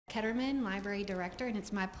Ketterman, Library Director, and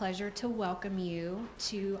it's my pleasure to welcome you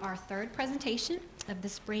to our third presentation of the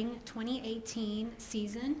Spring 2018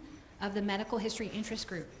 season of the Medical History Interest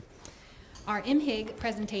Group. Our MHIG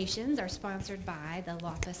presentations are sponsored by the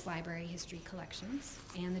Loftus Library History Collections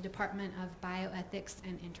and the Department of Bioethics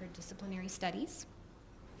and Interdisciplinary Studies.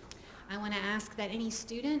 I want to ask that any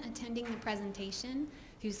student attending the presentation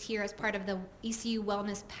who's here as part of the ECU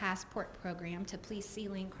Wellness Passport Program to please see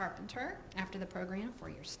Lane Carpenter after the program for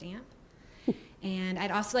your stamp. And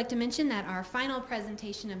I'd also like to mention that our final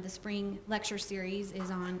presentation of the spring lecture series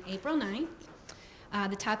is on April 9th.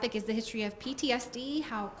 The topic is the history of PTSD,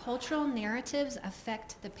 how cultural narratives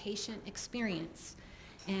affect the patient experience.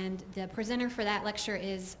 And the presenter for that lecture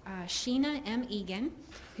is Sheena M. Egan,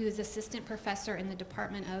 who is assistant professor in the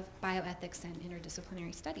Department of Bioethics and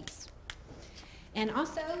Interdisciplinary Studies. And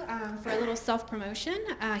also, for a little self-promotion,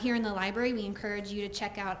 here in the library, we encourage you to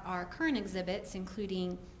check out our current exhibits,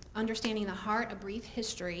 including Understanding the Heart, A Brief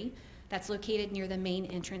History, that's located near the main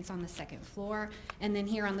entrance on the second floor. And then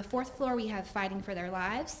here on the fourth floor, we have Fighting for Their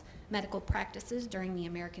Lives, Medical Practices During the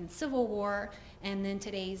American Civil War, and then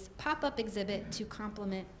today's pop-up exhibit to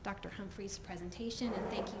complement Dr. Humphreys' presentation. And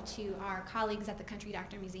thank you to our colleagues at the Country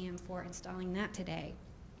Doctor Museum for installing that today.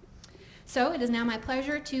 So it is now my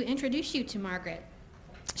pleasure to introduce you to Margeret.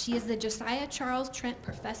 She is the Josiah Charles Trent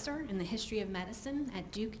Professor in the History of Medicine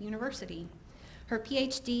at Duke University. Her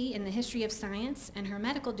PhD in the History of Science and her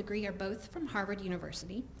medical degree are both from Harvard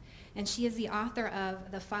University, and she is the author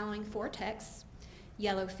of the following four texts: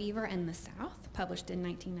 Yellow Fever in the South, published in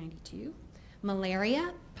 1992,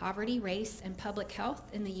 Malaria, Poverty, Race, and Public Health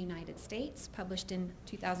in the United States, published in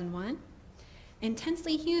 2001,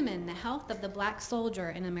 Intensely Human, The Health of the Black Soldier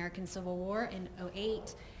in American Civil War in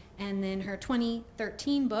 2008, and then her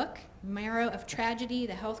 2013 book, Marrow of Tragedy,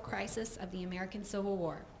 The Health Crisis of the American Civil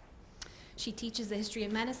War. She teaches the history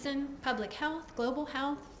of medicine, public health, global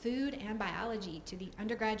health, food, and biology to the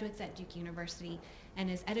undergraduates at Duke University and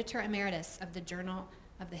is editor emeritus of the Journal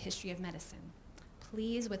of the History of Medicine.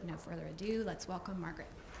 Please, with no further ado, let's welcome Margeret.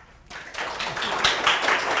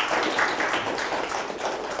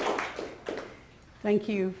 Thank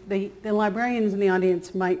you. The librarians in the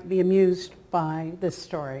audience might be amused by this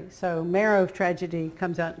story. So Marrow of Tragedy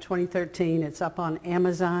comes out in 2013. It's up on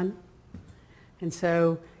Amazon. And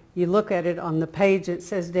so you look at it on the page, it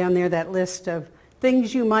says down there that list of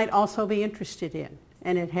things you might also be interested in.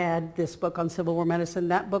 And it had this book on Civil War medicine,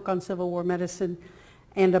 that book on Civil War medicine,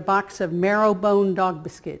 and a box of marrow bone dog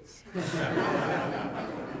biscuits.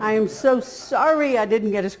 I am so sorry I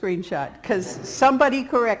didn't get a screenshot because somebody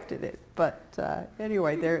corrected it. But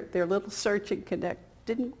anyway, their little search and connect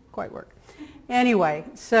didn't quite work. Anyway,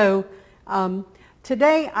 so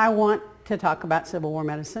today I want to talk about Civil War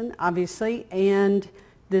medicine, obviously, and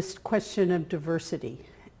this question of diversity.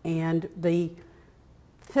 And the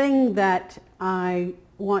thing that I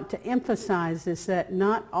want to emphasize is that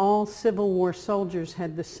not all Civil War soldiers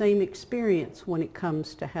had the same experience when it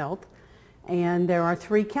comes to health. And there are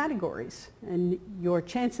three categories, and your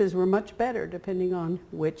chances were much better depending on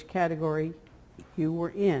which category you were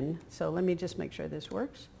in. So let me just make sure this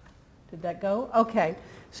works. Did that go? Okay.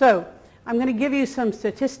 So I'm going to give you some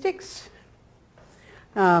statistics.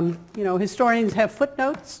 You know, historians have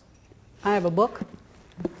footnotes. I have a book.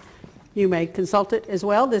 You may consult it as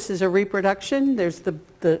well. This is a reproduction. There's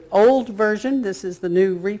the old version. This is the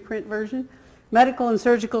new reprint version. Medical and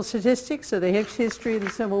surgical statistics, so the history of the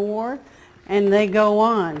Civil War. And they go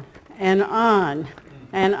on and on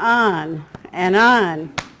and on and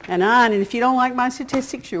on and on. And if you don't like my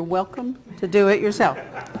statistics, you're welcome to do it yourself.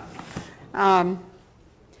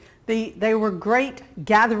 They were great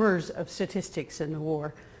gatherers of statistics in the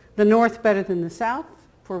war. The North better than the South,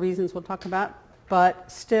 for reasons we'll talk about.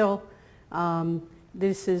 But still,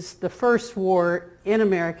 this is the first war in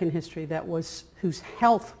American history that whose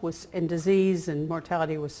health was and disease and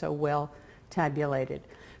mortality was so well tabulated.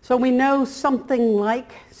 So we know something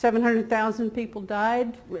like 700,000 people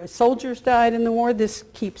died, soldiers died in the war. This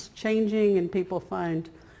keeps changing and people find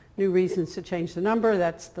new reasons to change the number.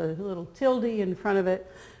 That's the little tilde in front of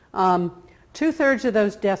it. 2/3 of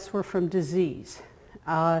those deaths were from disease.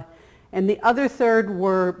 And the other third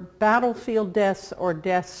were battlefield deaths or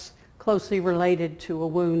deaths closely related to a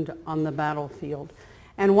wound on the battlefield.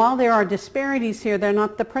 And while there are disparities here, they're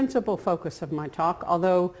not the principal focus of my talk,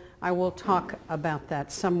 although I will talk about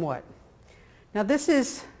that somewhat. Now this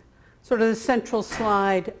is sort of the central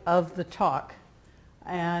slide of the talk.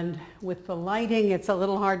 And with the lighting, it's a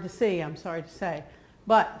little hard to see, I'm sorry to say.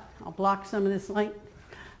 But I'll block some of this light.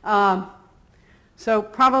 So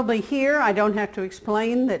probably here, I don't have to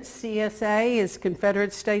explain that CSA is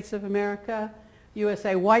Confederate States of America.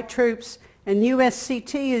 USA white troops, and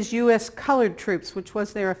USCT is US colored troops, which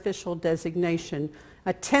was their official designation.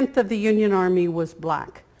 A tenth of the Union Army was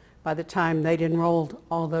black by the time they'd enrolled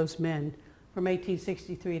all those men from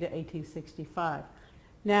 1863 to 1865.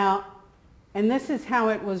 Now, and this is how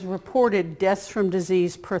it was reported, deaths from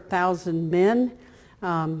disease per 1,000 men.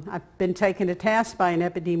 I've been taken to task by an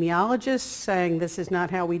epidemiologist saying this is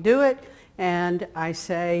not how we do it. And I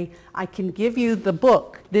say, I can give you the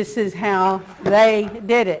book. This is how they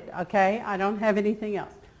did it, okay? I don't have anything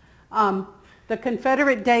else. The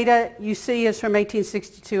Confederate data you see is from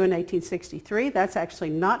 1862 and 1863. That's actually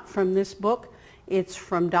not from this book. It's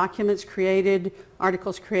from documents created,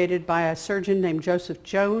 articles created by a surgeon named Joseph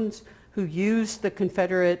Jones, who used the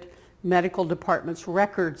Confederate Medical Department's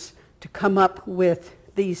records to come up with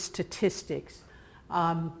these statistics.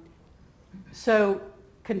 So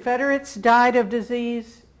Confederates died of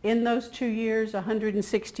disease in those 2 years,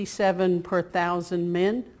 167 per 1,000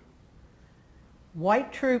 men.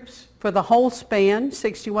 White troops for the whole span,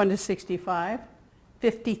 61 to 65,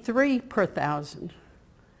 53 per 1,000.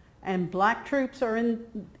 And black troops are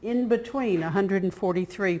in between,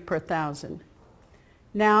 143 per 1,000.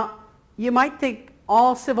 Now, you might think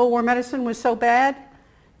all Civil War medicine was so bad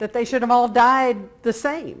that they should have all died the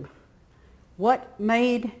same. What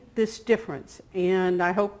made this difference? And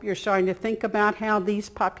I hope you're starting to think about how these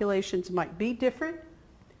populations might be different,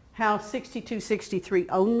 how 62, 63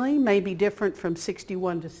 only may be different from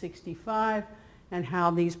 61 to 65, and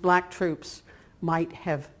how these black troops might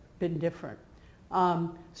have been different.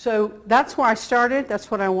 So that's where I started.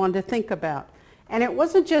 That's what I wanted to think about. And it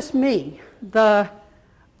wasn't just me. The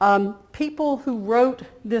people who wrote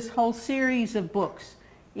this whole series of books,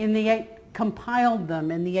 compiled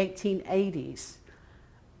them in the 1880s,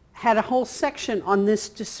 had a whole section on this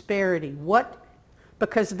disparity.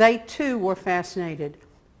 Because they too were fascinated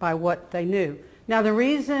by what they knew. Now the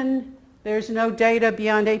reason there's no data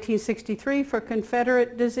beyond 1863 for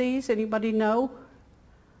Confederate disease, anybody know?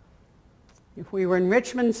 If we were in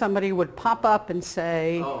Richmond, somebody would pop up and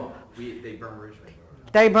say, oh, they burned Richmond.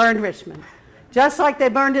 They burned Richmond. Just like they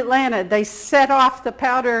burned Atlanta, they set off the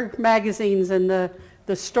powder magazines and the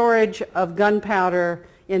storage of gunpowder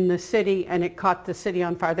in the city, and it caught the city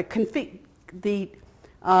on fire. The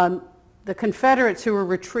Confederates who were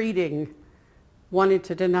retreating wanted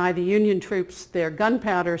to deny the Union troops their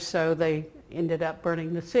gunpowder, so they ended up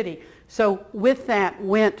burning the city. So with that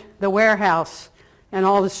went the warehouse and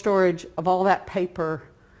all the storage of all that paper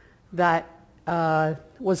that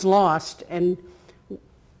was lost. And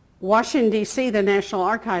Washington, D.C., the National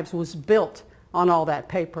Archives was built on all that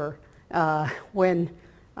paper when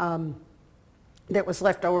that was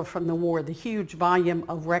left over from the war, the huge volume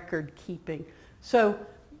of record keeping. So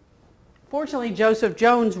fortunately, Joseph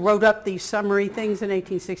Jones wrote up these summary things in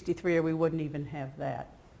 1863, or we wouldn't even have that.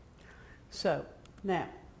 So now,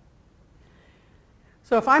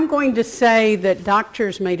 so if I'm going to say that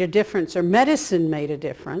doctors made a difference or medicine made a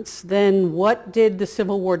difference, then what did the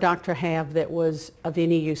Civil War doctor have that was of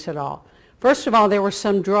any use at all? First of all, there were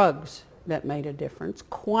some drugs that made a difference.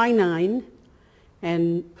 Quinine,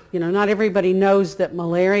 and not everybody knows that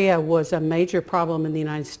malaria was a major problem in the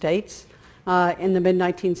United States in the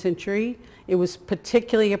mid-19th century. It was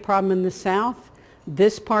particularly a problem in the South.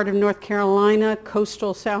 This part of North Carolina,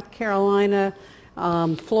 coastal South Carolina,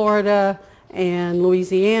 Florida, and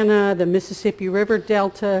Louisiana, the Mississippi River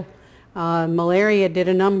Delta. Malaria did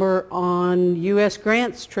a number on U.S.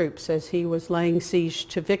 Grant's troops as he was laying siege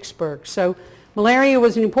to Vicksburg. So malaria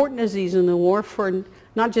was an important disease in the war for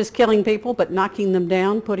not just killing people, but knocking them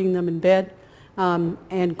down, putting them in bed.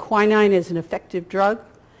 And quinine is an effective drug.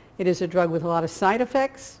 It is a drug with a lot of side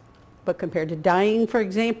effects, but compared to dying, for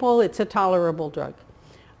example, it's a tolerable drug.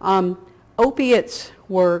 Opiates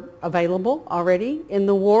were available already in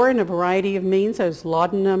the war in a variety of means. There was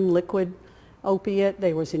laudanum, liquid opiate.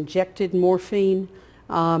 There was injected morphine.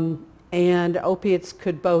 And opiates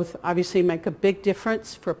could both obviously make a big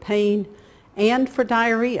difference for pain and for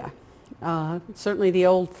diarrhea. Certainly the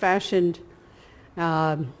old-fashioned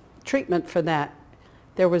treatment for that.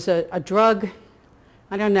 There was a drug,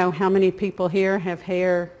 I don't know how many people here have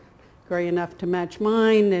hair gray enough to match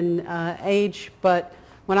mine and age, but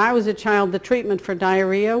when I was a child, the treatment for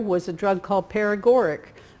diarrhea was a drug called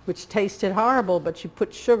paregoric, which tasted horrible, but you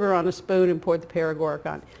put sugar on a spoon and poured the paregoric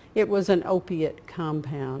on. It was an opiate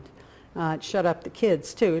compound. It shut up the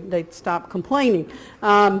kids, too. They'd stop complaining.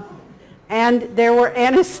 And there were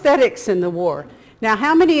anesthetics in the war. Now,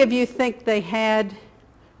 how many of you think they had,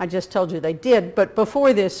 I just told you they did, but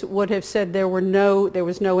before this would have said there was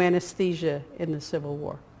no anesthesia in the Civil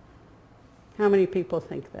War? How many people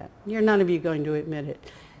think that? None of you going to admit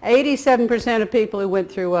it. 87% of people who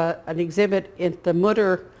went through an exhibit at the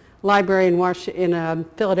Mutter Library in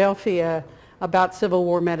Philadelphia about Civil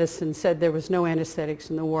War medicine said there was no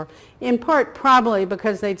anesthetics in the war, in part probably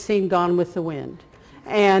because they'd seen Gone with the Wind.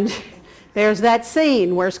 And there's that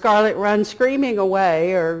scene where Scarlett runs screaming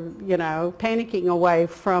away or, panicking away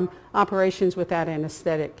from operations without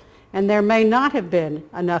anesthetic. And there may not have been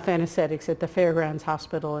enough anesthetics at the Fairgrounds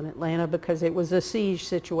Hospital in Atlanta because it was a siege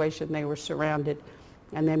situation. They were surrounded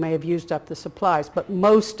and they may have used up the supplies. But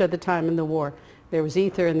most of the time in the war, there was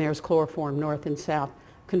ether and there was chloroform north and south.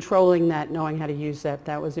 Controlling that, knowing how to use that,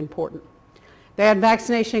 that was important. They had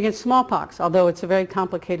vaccination against smallpox, although it's a very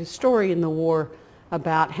complicated story in the war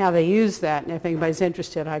about how they used that. And if anybody's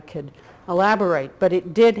interested, I could elaborate. But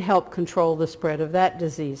it did help control the spread of that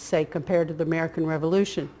disease, say, compared to the American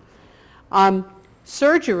Revolution.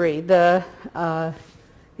 Surgery, the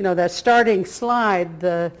starting slide,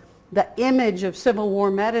 the image of Civil War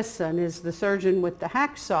medicine is the surgeon with the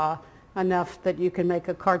hacksaw, enough that you can make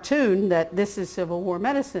a cartoon that this is Civil War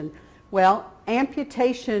medicine. Well,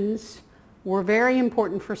 amputations were very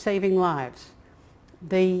important for saving lives.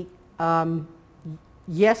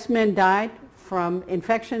 Yes, men died from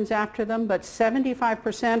infections after them, but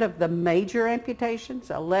 75% of the major amputations,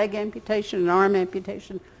 a leg amputation, an arm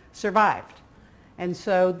amputation, survived. And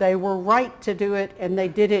so they were right to do it, and they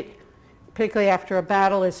did it, particularly after a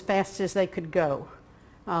battle, as fast as they could go.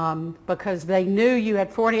 Because they knew you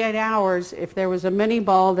had 48 hours if there was a mini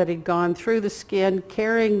ball that had gone through the skin,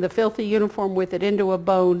 carrying the filthy uniform with it into a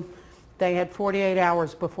bone. They had 48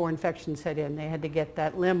 hours before infection set in. They had to get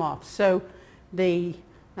that limb off. So the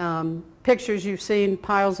pictures you've seen,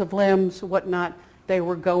 piles of limbs, whatnot, they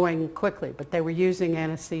were going quickly, but they were using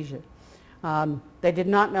anesthesia. They did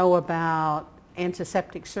not know about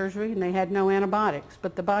antiseptic surgery, and they had no antibiotics.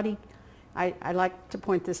 But the body, I like to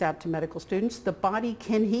point this out to medical students, the body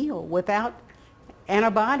can heal without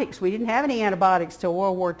antibiotics. We didn't have any antibiotics till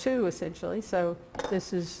World War II, essentially, so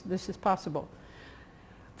this is possible.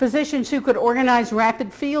 Physicians who could organize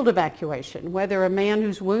rapid field evacuation, whether a man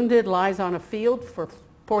who's wounded lies on a field for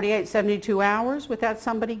 48, 72 hours without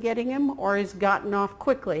somebody getting him, or is gotten off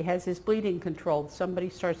quickly, has his bleeding controlled, somebody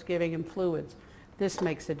starts giving him fluids. This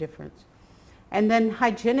makes a difference. And then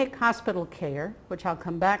hygienic hospital care, which I'll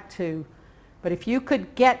come back to, but if you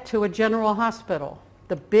could get to a general hospital,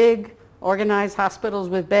 the big organized hospitals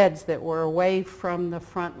with beds that were away from the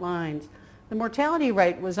front lines, the mortality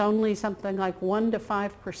rate was only something like 1 to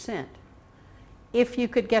 5%, if you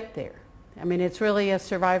could get there. I mean, it's really a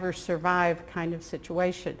survivors survive kind of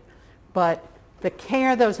situation. But the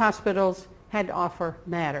care those hospitals had to offer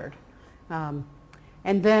mattered. And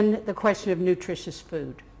then the question of nutritious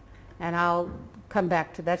food. And I'll come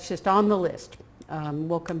back to that's just on the list.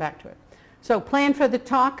 We'll come back to it. So plan for the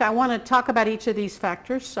talk. I want to talk about each of these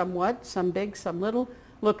factors somewhat, some big, some little,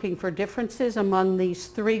 looking for differences among these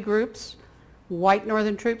three groups: white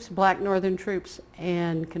Northern troops, black Northern troops,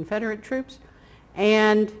 and Confederate troops.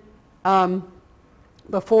 And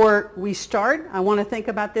before we start, I want to think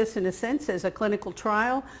about this in a sense as a clinical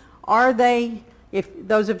trial. Are they, if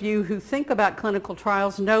those of you who think about clinical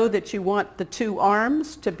trials know that you want the two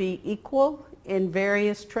arms to be equal in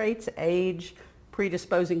various traits, age,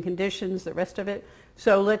 predisposing conditions, the rest of it.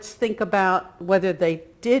 So let's think about whether they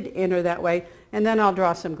did enter that way, and then I'll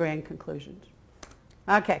draw some grand conclusions.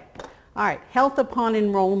 Okay. All right, health upon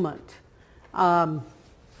enrollment.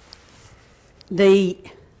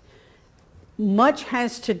 Much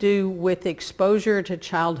has to do with exposure to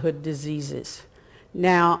childhood diseases.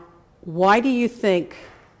 Now, why do you think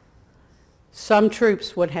some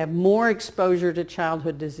troops would have more exposure to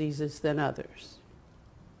childhood diseases than others?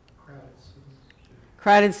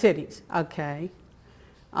 Crowded cities, okay.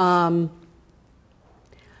 I'm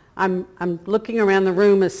looking around the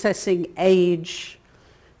room assessing age.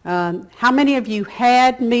 How many of you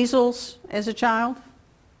had measles as a child?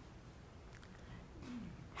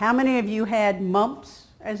 How many of you had mumps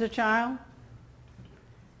as a child?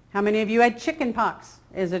 How many of you had chicken pox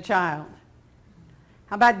as a child?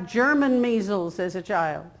 How about German measles as a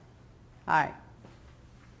child? All right.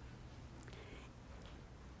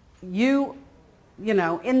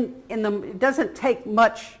 It doesn't take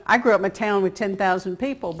much. I grew up in a town with 10,000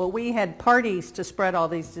 people, but we had parties to spread all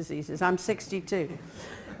these diseases. I'm 62.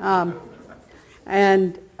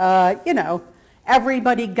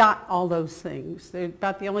 Everybody got all those things.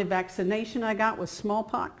 About the only vaccination I got was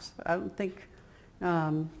smallpox. I don't think,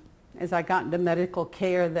 as I got into medical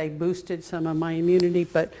care, they boosted some of my immunity.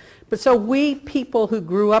 But so we people who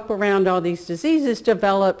grew up around all these diseases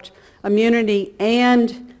developed immunity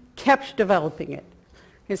and kept developing it.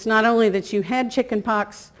 It's not only that you had chicken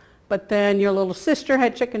pox, but then your little sister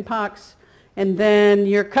had chicken pox, and then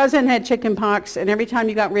your cousin had chicken pox, and every time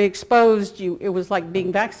you got re-exposed, it was like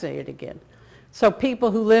being vaccinated again. So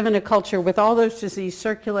people who live in a culture with all those diseases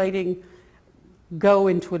circulating go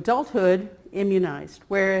into adulthood immunized,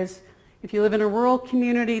 whereas if you live in a rural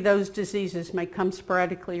community, those diseases may come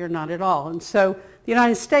sporadically or not at all. And so the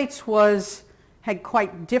United States had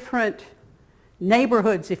quite different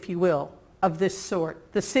neighborhoods, if you will, of this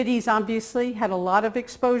sort. The cities obviously had a lot of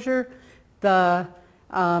exposure. The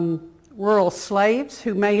rural slaves,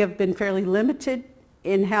 who may have been fairly limited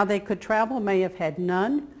in how they could travel, may have had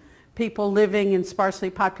none. People living in sparsely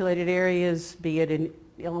populated areas, be it in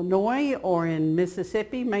Illinois or in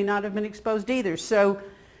Mississippi, may not have been exposed either. So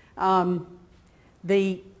one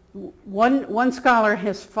scholar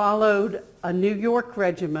has followed a New York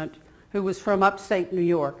regiment who was from upstate New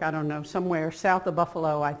York, I don't know, somewhere south of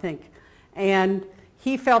Buffalo, I think. And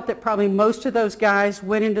he felt that probably most of those guys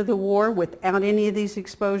went into the war without any of these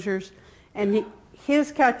exposures. And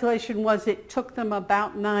his calculation was it took them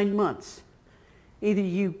about 9 months. Either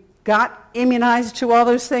you got immunized to all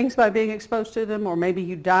those things by being exposed to them, or maybe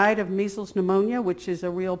you died of measles pneumonia, which is a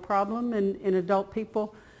real problem in adult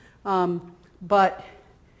people. But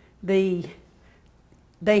they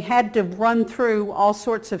had to run through all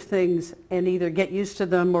sorts of things and either get used to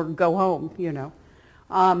them or go home, you know.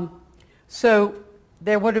 So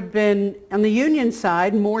there would have been, on the Union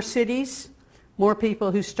side, more cities, more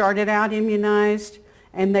people who started out immunized,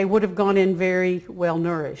 and they would have gone in very well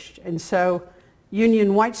nourished. And so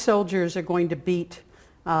Union white soldiers are going to beat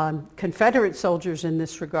Confederate soldiers in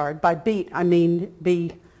this regard. By beat, I mean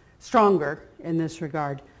be stronger in this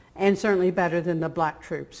regard, and certainly better than the black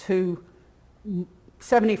troops, who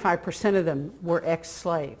 75% of them were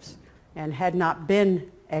ex-slaves and had not been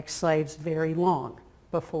ex-slaves very long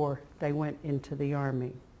before they went into the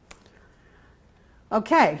Army.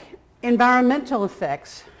 Okay, environmental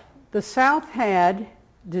effects. The South had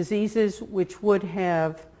diseases which would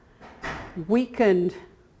have weakened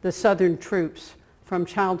the Southern troops from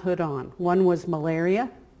childhood on. One was malaria,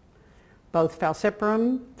 both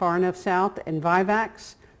falciparum, far enough south, and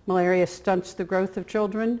vivax. Malaria stunts the growth of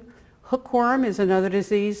children. Hookworm is another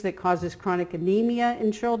disease that causes chronic anemia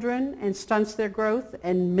in children and stunts their growth,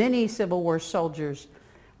 and many Civil War soldiers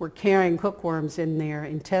were carrying hookworms in their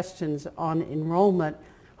intestines on enrollment.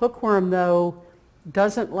 Hookworm, though,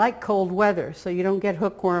 doesn't like cold weather, so you don't get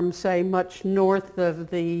hookworm, say, much north of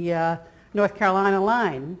the North Carolina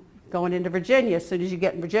line going into Virginia. As soon as you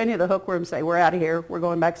get in Virginia, the hookworms say, we're out of here, we're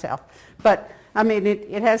going back south. But I mean,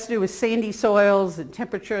 it has to do with sandy soils and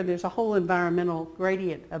temperature, and there's a whole environmental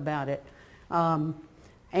gradient about it. So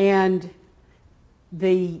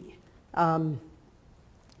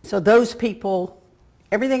those people,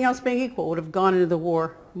 everything else being equal, would have gone into the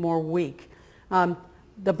war more weak.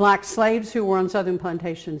 The black slaves who were on southern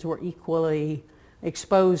plantations were equally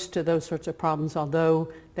exposed to those sorts of problems,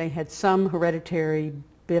 although they had some hereditary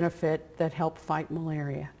benefit that helped fight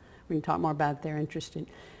malaria. We can talk more about it, they're interested.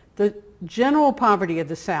 The general poverty of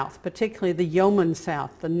the South, particularly the yeoman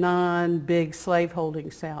South, the non-big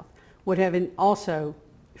slaveholding South, would have also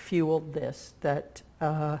fueled this, that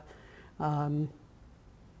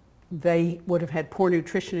they would have had poor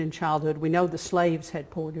nutrition in childhood. We know the slaves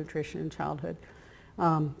had poor nutrition in childhood.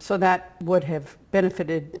 So that would have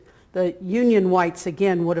benefited. The Union whites,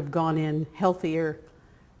 again, would have gone in healthier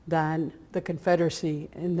than the Confederacy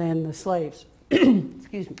and then the slaves.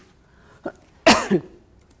 Excuse me.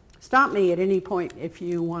 Stop me at any point if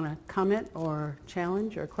you want to comment or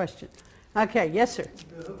challenge or question. Okay, yes, sir.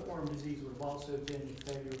 The hookworm disease would have also been a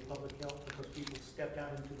failure of public health because people stepped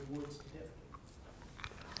out into the woods to death.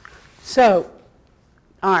 So,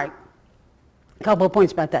 all right, a couple of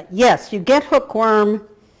points about that. Yes, you get hookworm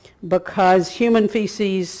because human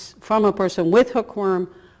feces from a person with hookworm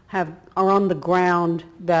are on the ground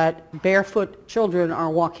that barefoot children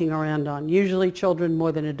are walking around on, usually children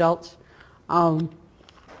more than adults.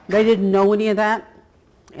 They didn't know any of that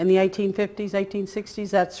in the 1850s, 1860s.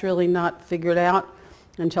 That's really not figured out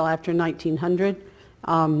until after 1900.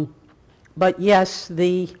 But yes,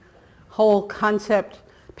 the whole concept,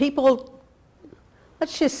 people,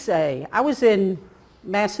 let's just say, I was in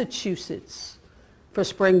Massachusetts for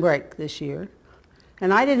spring break this year,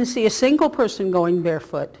 and I didn't see a single person going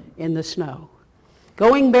barefoot in the snow.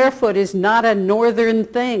 Going barefoot is not a northern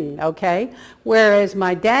thing, okay? Whereas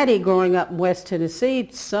my daddy, growing up in West Tennessee,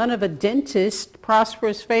 son of a dentist,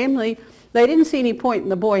 prosperous family, they didn't see any point in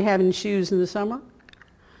the boy having shoes in the summer.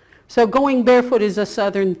 So going barefoot is a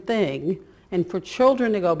southern thing, and for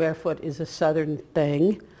children to go barefoot is a southern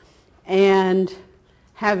thing. And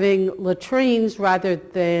having latrines rather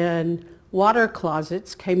than water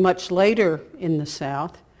closets came much later in the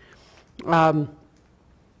South. My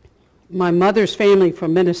mother's family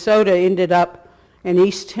from Minnesota ended up in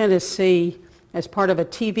East Tennessee as part of a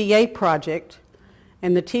TVA project.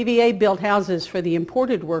 And the TVA built houses for the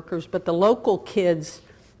imported workers, but the local kids,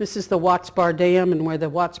 this is the Watts Bar Dam and where the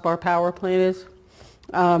Watts Bar power plant is,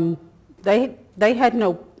 they had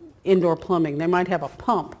no indoor plumbing. They might have a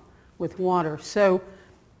pump with water. So,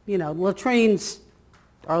 you know, latrines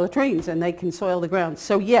are latrines and they can soil the ground.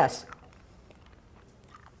 So yes,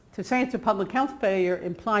 to say it's a public health failure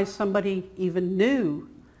implies somebody even knew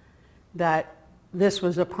that this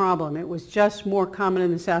was a problem. It was just more common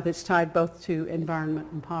in the South. It's tied both to environment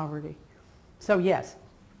and poverty. So yes,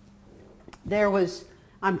 there was,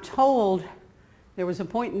 I'm told, there was a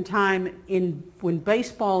point in time when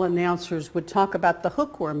baseball announcers would talk about the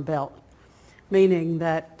hookworm belt, meaning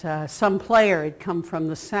that some player had come from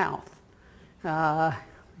the South. The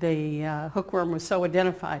hookworm was so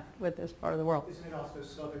identified with this part of the world. Isn't it also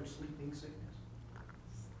southern sleeping sickness?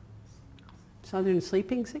 Southern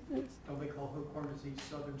sleeping sickness? Don't they call hookworm disease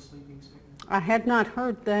southern sleeping sickness? I had not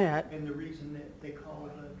heard that. And the reason that they call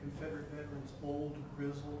the Confederate veterans old,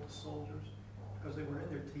 grizzled soldiers, because they were in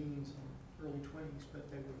their teens and early 20s, but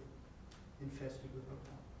they were infested with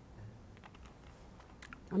hookworm.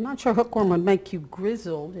 I'm not sure hookworm would make you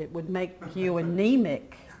grizzled. It would make you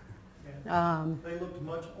anemic. Yeah. They looked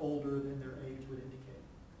much older than their age would indicate.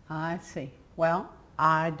 I see. Well,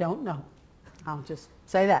 I don't know. I'll just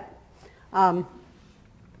say that.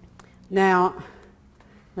 Now,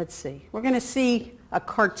 let's see. We're going to see a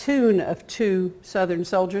cartoon of two Southern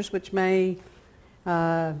soldiers, which may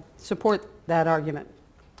support that argument.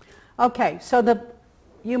 Okay, so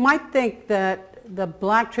you might think that the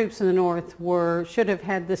black troops in the North should have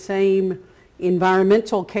had the same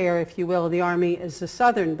environmental care, if you will, of the Army as the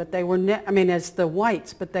Southern, but they were, as the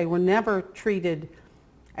whites, but they were never treated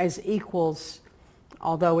as equals,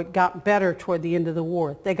 although it got better toward the end of the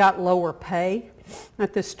war. They got lower pay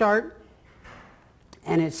at the start,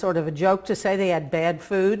 and it's sort of a joke to say they had bad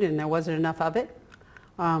food and there wasn't enough of it,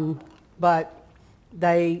 but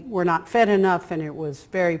they were not fed enough and it was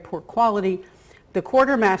very poor quality. The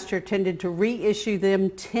quartermaster tended to reissue them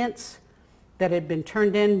tents that had been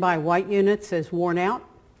turned in by white units as worn out.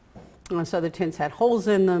 So the tents had holes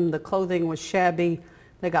in them, the clothing was shabby,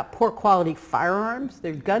 they got poor quality firearms,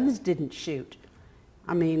 their guns didn't shoot.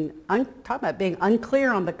 I mean, I'm talking about being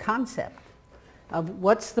unclear on the concept of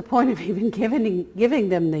what's the point of even giving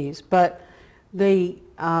them these. But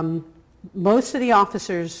most of the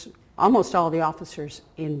officers, almost all the officers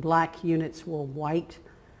in black units were white.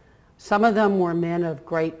 Some of them were men of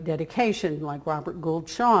great dedication, like Robert Gould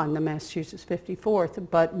Shaw in the Massachusetts 54th,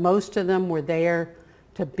 but most of them were there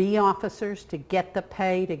to be officers, to get the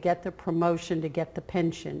pay, to get the promotion, to get the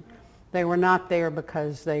pension. They were not there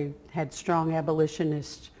because they had strong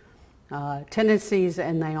abolitionist tendencies,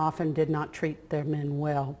 and they often did not treat their men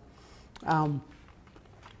well.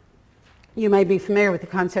 You may be familiar with the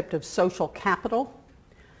concept of social capital,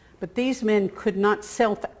 but these men could not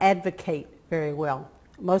self-advocate very well.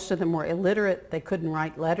 Most of them were illiterate. They couldn't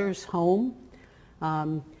write letters home.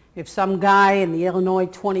 If some guy in the Illinois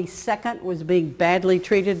 22nd was being badly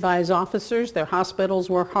treated by his officers, their hospitals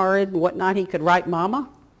were horrid and whatnot, he could write Mama.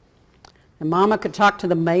 And Mama could talk to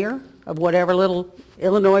the mayor of whatever little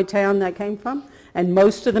Illinois town that came from. And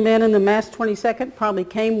most of the men in the Mass 22nd probably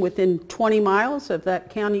came within 20 miles of that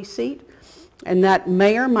county seat. And that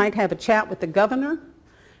mayor might have a chat with the governor,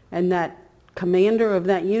 and that commander of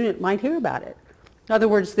that unit might hear about it. In other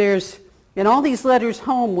words, there's, in all these letters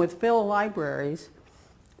home with Phil libraries,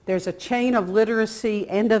 there's a chain of literacy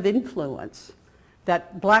and of influence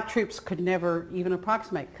that black troops could never even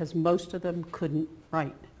approximate, because most of them couldn't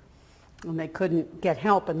write. And they couldn't get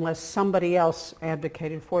help unless somebody else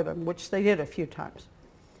advocated for them, which they did a few times.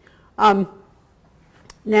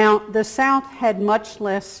 Now, the South had much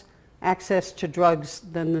less access to drugs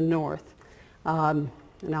than the North. And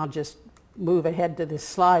I'll just move ahead to this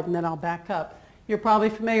slide and then I'll back up. You're probably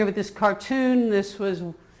familiar with this cartoon. This was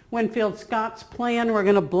Winfield Scott's plan. We're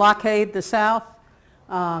going to blockade the South.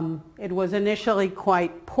 It was initially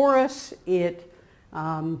quite porous. The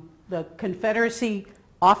Confederacy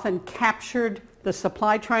often captured the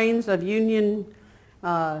supply trains of Union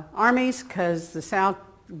armies because the South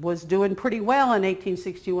was doing pretty well in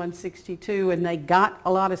 1861-62, and they got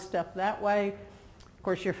a lot of stuff that way. Of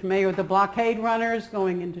course, you're familiar with the blockade runners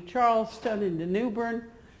going into Charleston, into New Bern,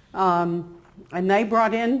 and they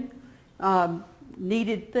brought in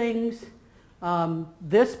needed things.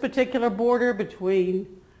 This particular border between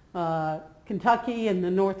Kentucky and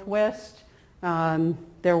the Northwest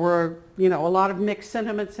there were, a lot of mixed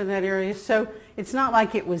sentiments in that area. So it's not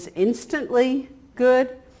like it was instantly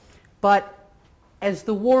good, but as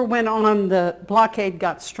the war went on, the blockade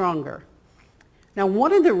got stronger. Now,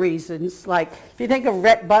 one of the reasons, like if you think of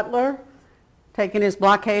Rhett Butler taking his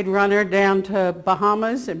blockade runner down to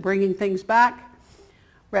Bahamas and bringing things back,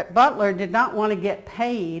 Rhett Butler did not want to get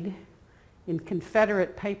paid in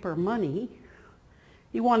Confederate paper money.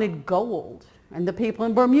 He wanted gold. And the people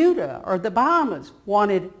in Bermuda or the Bahamas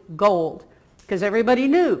wanted gold because everybody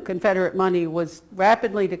knew Confederate money was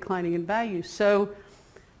rapidly declining in value. So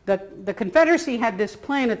the Confederacy had this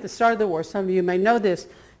plan at the start of the war, some of you may know this,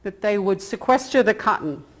 that they would sequester the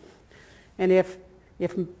cotton. And if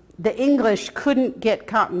the English couldn't get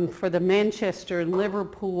cotton for the Manchester and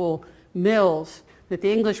Liverpool mills, that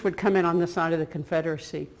the English would come in on the side of the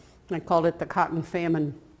Confederacy. They called it the cotton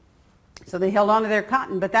famine. So they held on to their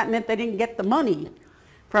cotton, but that meant they didn't get the money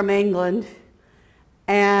from England.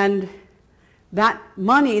 And that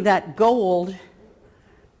money, that gold,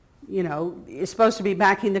 is supposed to be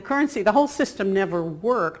backing the currency. The whole system never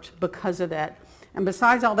worked because of that. And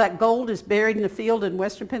besides, all that gold is buried in a field in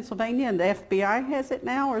western Pennsylvania, and the FBI has it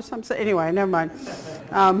now or something. Anyway, never mind.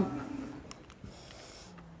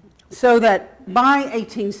 So that by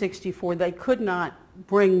 1864, they could not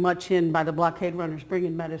bring much in by the blockade runners, bring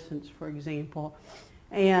in medicines, for example.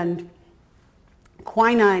 And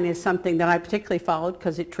quinine is something that I particularly followed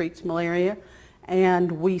because it treats malaria.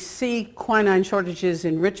 And we see quinine shortages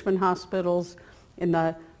in Richmond hospitals, in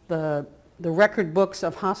the record books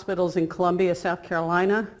of hospitals in Columbia, South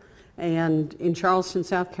Carolina, and in Charleston,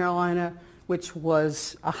 South Carolina, which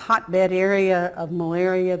was a hotbed area of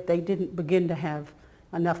malaria. They didn't begin to have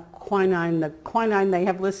enough quinine. The quinine they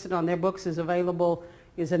have listed on their books is available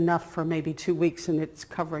is enough for maybe 2 weeks, and it's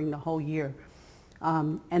covering the whole year.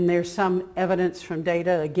 And there's some evidence from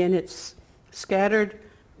data, again it's scattered,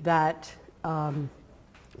 that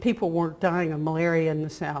people weren't dying of malaria in the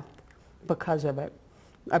South because of it,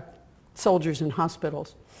 soldiers in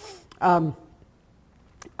hospitals.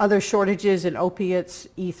 Other shortages in opiates,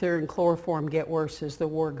 ether, and chloroform get worse as the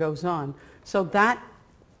war goes on. So that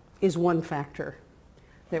is one factor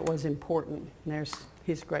that was important. And there's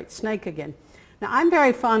his great snake again. Now, I'm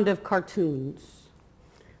very fond of cartoons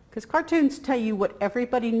because cartoons tell you what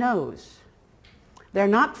everybody knows. They're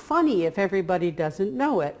not funny if everybody doesn't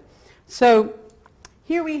know it. So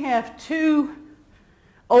here we have two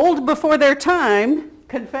old before their time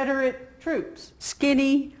Confederate troops,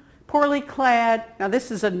 skinny, poorly clad. Now, this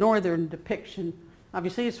is a northern depiction.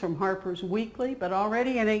 Obviously, it's from Harper's Weekly, but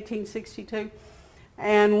already in 1862.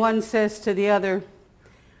 And one says to the other,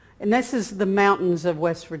 and this is the mountains of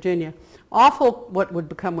West Virginia. Awful, what would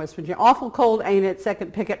become West Virginia, awful cold, ain't it?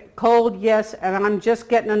 Second picket, cold, yes, and I'm just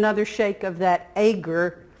getting another shake of that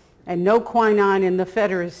agur, and no quinine in the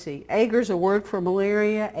Confederacy. Agur's a word for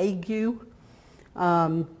malaria, ague,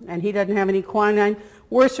 and he doesn't have any quinine.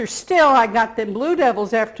 Worser still, I got them Blue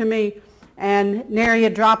Devils after me, and nary a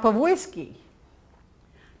drop of whiskey.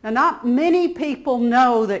 Now, not many people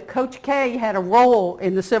know that Coach K had a role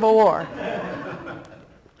in the Civil War.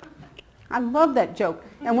 I love that joke.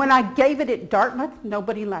 And when I gave it at Dartmouth,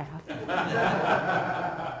 nobody laughed.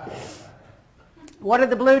 What are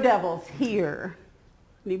the Blue Devils here?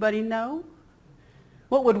 Anybody know?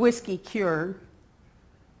 What would whiskey cure?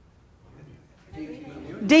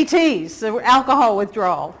 DTs, the alcohol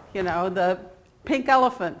withdrawal, the pink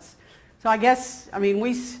elephants. So I guess,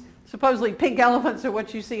 supposedly pink elephants are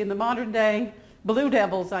what you see in the modern day. Blue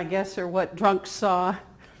Devils, I guess, are what drunks saw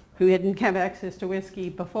who didn't have access to whiskey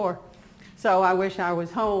before. So I wish I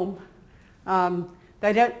was home.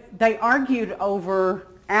 They argued over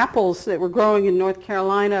apples that were growing in North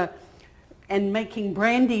Carolina and making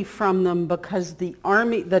brandy from them because the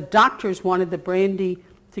doctors wanted the brandy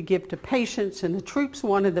to give to patients and the troops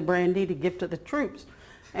wanted the brandy to give to the troops.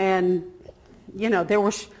 And,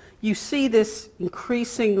 you see this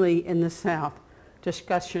increasingly in the South,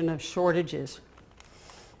 discussion of shortages.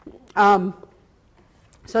 So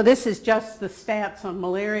this is just the stats on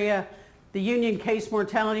malaria. The Union case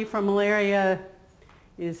mortality from malaria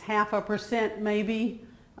is 0.5% maybe,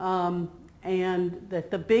 and that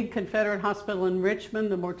the big Confederate hospital in Richmond,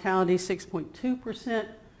 the mortality is 6.2%,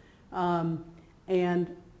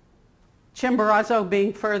 and Chimborazo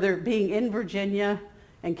being in Virginia,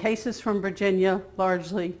 and cases from Virginia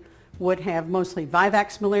largely would have mostly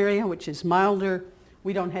Vivax malaria, which is milder.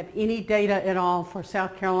 We don't have any data at all for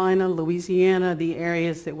South Carolina, Louisiana, the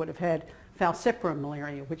areas that would have had falciparum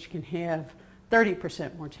malaria, which can have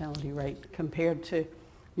 30% mortality rate compared to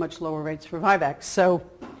much lower rates for Vivax. So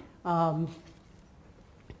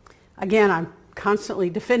again, I'm constantly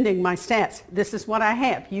defending my stats. This is what I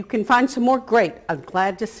have. You can find some more, great. I'm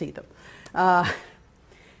glad to see them.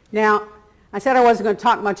 Now, I said I wasn't going to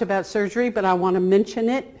talk much about surgery, but I want to mention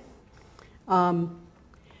it.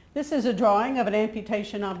 This is a drawing of an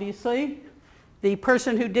amputation, obviously. The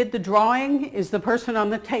person who did the drawing is the person on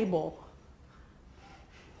the table.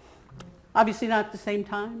 Obviously not at the same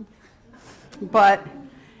time, but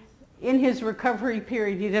in his recovery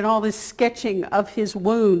period, he did all this sketching of his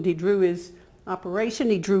wound. He drew his operation,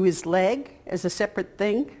 he drew his leg as a separate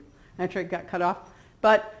thing after it got cut off.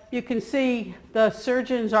 But you can see the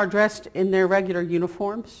surgeons are dressed in their regular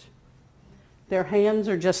uniforms. Their hands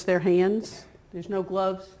are just their hands. There's no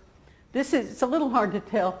gloves. It's a little hard to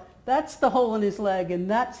tell. That's the hole in his leg, and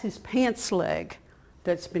that's his pants leg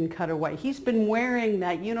that's been cut away. He's been wearing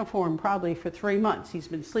that uniform probably for 3 months. He's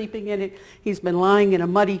been sleeping in it. He's been lying in a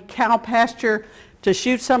muddy cow pasture to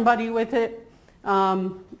shoot somebody with it.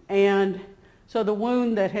 And so the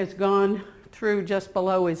wound that has gone through just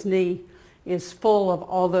below his knee is full of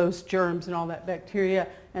all those germs and all that bacteria,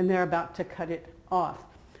 and they're about to cut it off.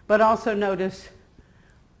 But also notice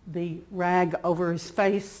the rag over his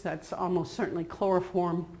face. That's almost certainly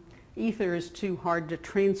chloroform. Ether is too hard to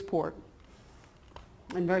transport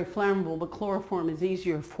and very flammable, but chloroform is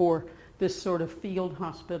easier for this sort of field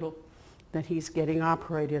hospital that he's getting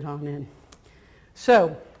operated on in. So,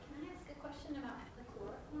 Can I ask a question about the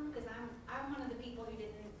chloroform? Because I'm one of the people who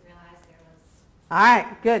didn't realize there was... all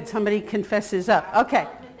right, good. Somebody confesses up. Okay.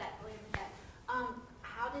 I'll admit that, believe that.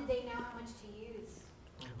 How did they know how much to use?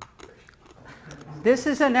 This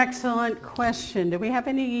is an excellent question. Do we have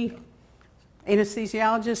any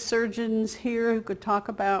anesthesiologists, surgeons here who could talk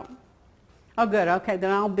about? Oh, good. Okay,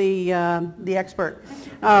 then I'll be the expert.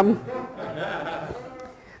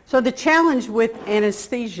 So the challenge with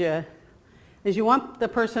anesthesia is you want the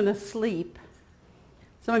person asleep.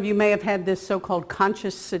 Some of you may have had this so-called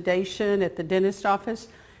conscious sedation at the dentist office.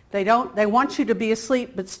 They want you to be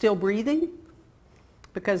asleep but still breathing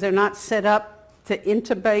because they're not set up to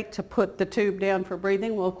intubate, to put the tube down for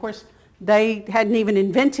breathing. Well, of course, they hadn't even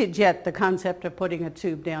invented yet the concept of putting a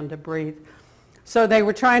tube down to breathe. So they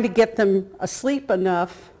were trying to get them asleep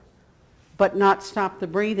enough but not stop the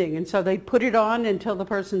breathing. And so they put it on until the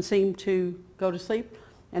person seemed to go to sleep,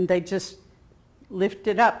 and they just lift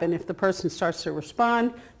it up. And if the person starts to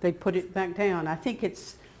respond, they put it back down. I think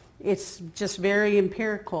it's just very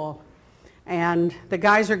empirical. And the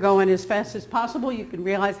guys are going as fast as possible. You can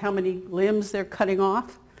realize how many limbs they're cutting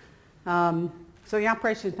off. So the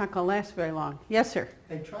operation is not going to last very long. Yes, sir?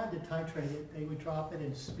 They tried to titrate it. They would drop it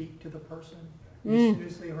and speak to the person as soon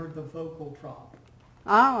as they heard the vocal drop.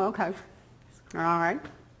 Oh, okay. All right.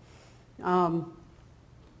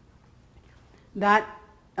 That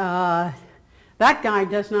guy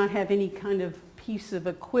does not have any kind of piece of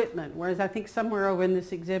equipment, whereas I think somewhere over in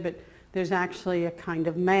this exhibit there's actually a kind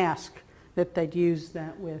of mask that they'd use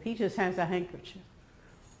that with. He just has a handkerchief.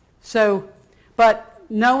 So, but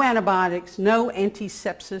no antibiotics, no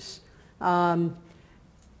antisepsis, and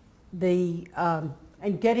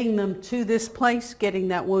getting them to this place, getting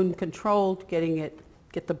that wound controlled,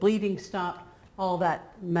 get the bleeding stopped, all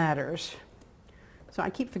that matters. So I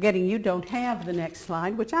keep forgetting you don't have the next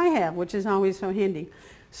slide, which I have, which is always so handy.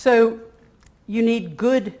 So you need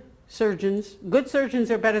good surgeons. Good surgeons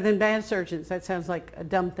are better than bad surgeons. That sounds like a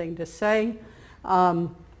dumb thing to say.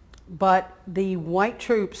 But the white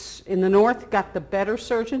troops in the north got the better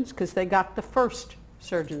surgeons because they got the first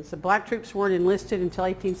surgeons. The black troops weren't enlisted until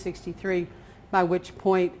 1863, by which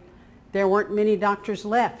point there weren't many doctors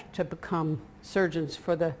left to become surgeons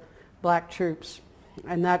for the black troops.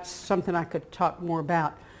 And that's something I could talk more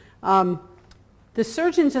about. The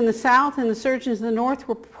surgeons in the south and the surgeons in the north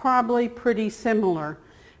were probably pretty similar.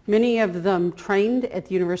 Many of them trained at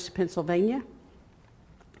the University of Pennsylvania.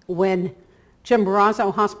 When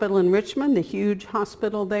Chimborazo Hospital in Richmond, the huge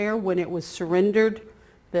hospital there, when it was surrendered,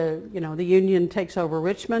 the Union takes over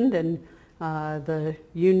Richmond, and the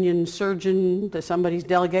Union surgeon, somebody's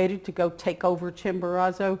delegated to go take over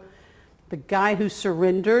Chimborazo. The guy who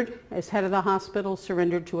surrendered as head of the hospital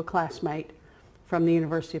surrendered to a classmate from the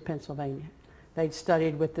University of Pennsylvania. They'd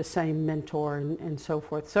studied with the same mentor and so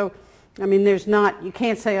forth. So, I mean, you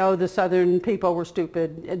can't say, oh, the Southern people were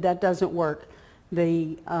stupid. That doesn't work.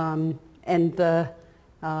 The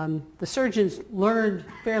surgeons learned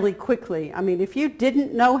fairly quickly. I mean, if you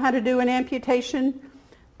didn't know how to do an amputation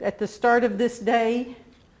at the start of this day,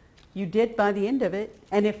 you did by the end of it.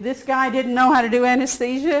 And if this guy didn't know how to do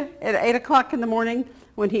anesthesia at 8 o'clock in the morning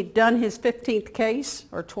when he'd done his 15th case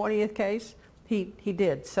or 20th case, he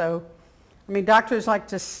did. So, I mean, doctors like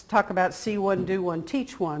to talk about see one, do one,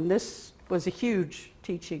 teach one. This was a huge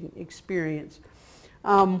teaching experience.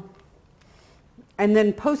 And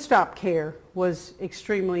then post-op care was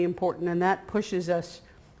extremely important, and that pushes us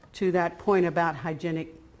to that point about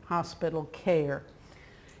hygienic hospital care.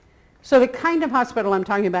 So the kind of hospital I'm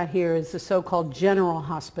talking about here is the so-called general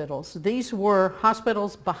hospitals. These were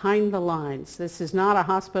hospitals behind the lines. This is not a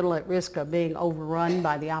hospital at risk of being overrun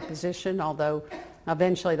by the opposition, although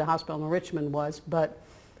eventually the hospital in Richmond was. But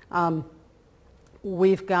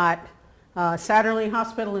we've got Satterley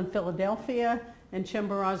Hospital in Philadelphia and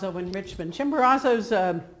Chimborazo in Richmond. Chimborazo's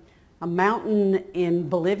a mountain in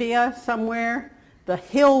Bolivia somewhere. The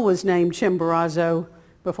hill was named Chimborazo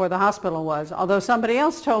before the hospital was, although somebody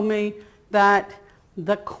else told me that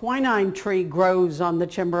the quinine tree grows on the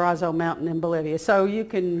Chimborazo mountain in Bolivia. So you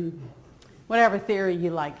can, whatever theory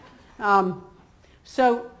you like.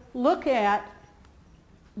 So look at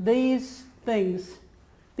these things.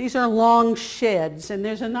 These are long sheds, and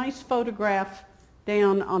there's a nice photograph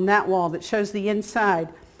down on that wall that shows the inside.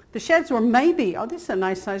 The sheds were maybe, oh, this is a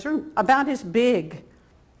nice size room, about as big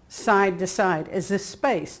side to side as this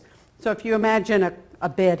space. So if you imagine a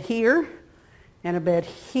bed here, and a bed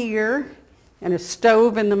here, and a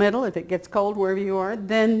stove in the middle if it gets cold wherever you are,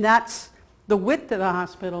 then that's the width of the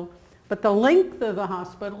hospital. But the length of the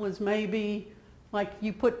hospital is maybe like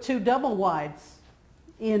you put two double wides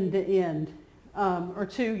end to end, or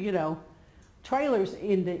two, you know, trailers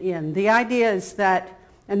end to end. The idea is that,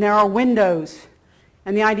 and there are windows,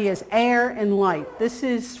 and the idea is air and light. This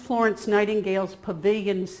is Florence Nightingale's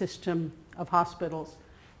pavilion system of hospitals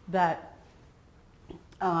that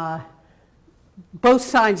both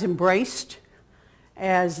sides embraced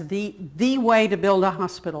as the way to build a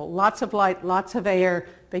hospital. Lots of light, lots of air.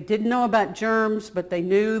 They didn't know about germs, but they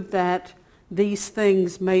knew that these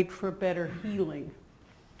things made for better healing.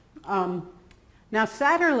 Now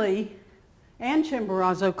Satterley and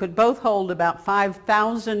Chimborazo could both hold about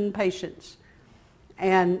 5,000 patients.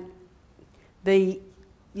 And the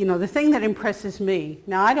thing that impresses me,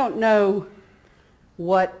 now I don't know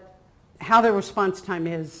how the response time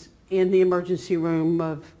is in the emergency room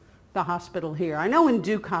of the hospital here. I know in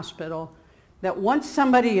Duke Hospital that once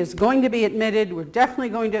somebody is going to be admitted, we're definitely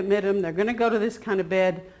going to admit them, they're going to go to this kind of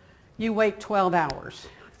bed, you wait 12 hours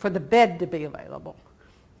for the bed to be available,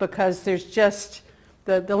 because there's just,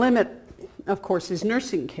 the limit, of course, is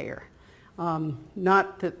nursing care.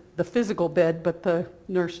 Not the physical bed, but the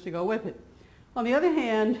nurse to go with it. On the other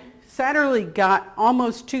hand, Satterley got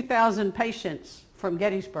almost 2,000 patients from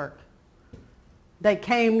Gettysburg. They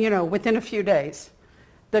came, within a few days.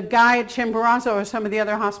 The guy at Chimborazo or some of the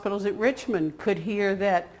other hospitals at Richmond could hear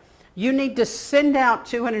that you need to send out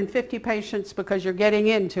 250 patients because you're getting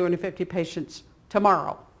in 250 patients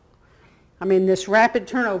tomorrow. I mean, this rapid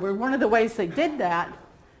turnover. One of the ways they did that,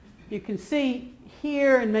 you can see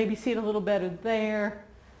here and maybe see it a little better there,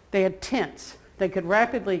 they had tents. They could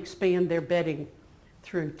rapidly expand their bedding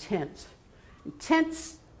through tents.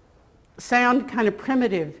 Tents sound kind of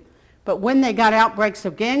primitive, but when they got outbreaks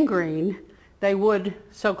of gangrene, they would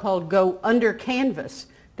so-called go under canvas.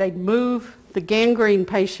 They'd move the gangrene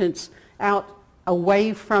patients out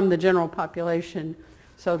away from the general population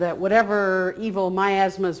so that whatever evil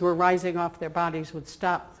miasmas were rising off their bodies would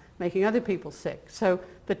stop making other people sick. So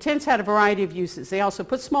the tents had a variety of uses. They also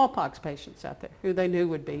put smallpox patients out there who they knew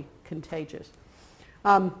would be contagious.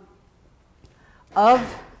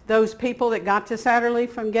 Of those people that got to Satterley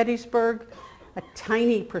from Gettysburg, a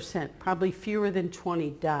tiny percent, probably fewer than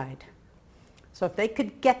 20, died. So if they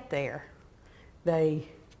could get there, they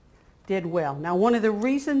did well. Now, one of the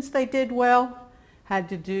reasons they did well had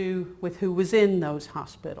to do with who was in those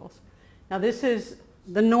hospitals. Now, this is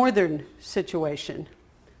the northern situation.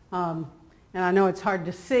 And I know it's hard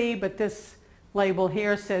to see, but this label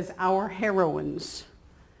here says "Our Heroines."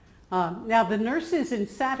 Now, the nurses in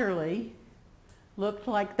Satterley looked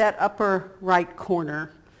like that upper right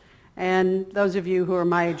corner. And those of you who are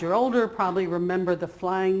my age or older probably remember the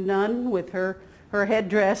flying nun with her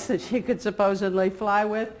headdress that she could supposedly fly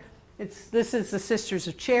with. This is the Sisters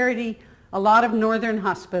of Charity. A lot of northern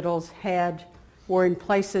hospitals were in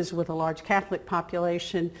places with a large Catholic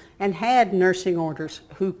population and had nursing orders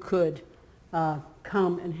who could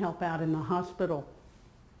come and help out in the hospital.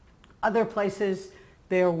 Other places,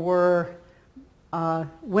 there were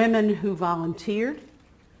women who volunteered,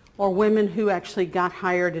 or women who actually got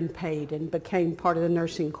hired and paid and became part of the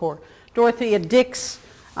nursing corps. Dorothea Dix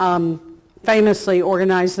famously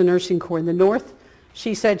organized the nursing corps in the North.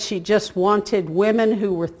 She said she just wanted women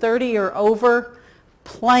who were 30 or over,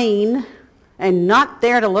 plain, and not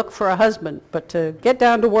there to look for a husband, but to get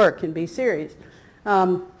down to work and be serious.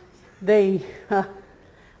 I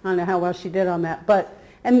don't know how well she did on that, but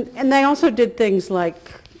and they also did things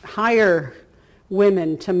like hire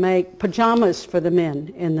women to make pajamas for the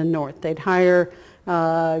men in the North. They'd hire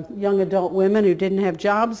young adult women who didn't have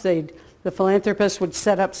jobs. The philanthropists would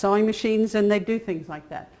set up sewing machines, and they'd do things like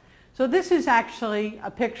that. So this is actually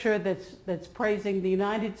a picture that's praising the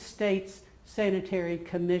United States Sanitary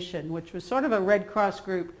Commission, which was sort of a Red Cross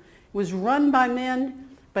group. It was run by men,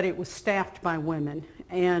 but it was staffed by women,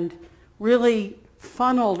 and really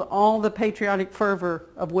funneled all the patriotic fervor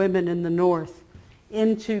of women in the North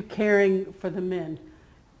into caring for the men.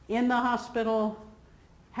 In the hospital,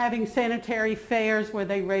 having sanitary fairs where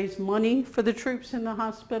they raised money for the troops in the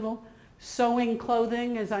hospital, sewing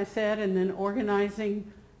clothing, as I said, and then organizing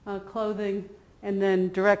clothing, and then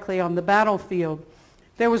directly on the battlefield.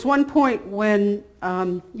 There was one point when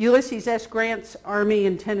Ulysses S. Grant's army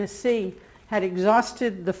in Tennessee had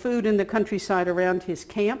exhausted the food in the countryside around his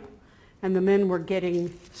camp, and the men were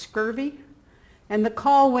getting scurvy. And the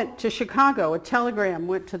call went to Chicago. A telegram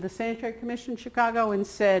went to the Sanitary Commission in Chicago and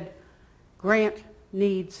said, Grant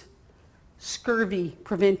needs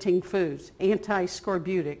scurvy-preventing foods,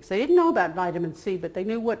 anti-scorbutics. They didn't know about vitamin C, but they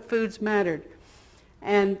knew what foods mattered.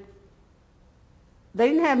 And they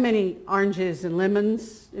didn't have many oranges and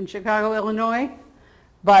lemons in Chicago, Illinois,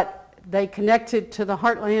 but they connected to the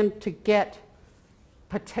heartland to get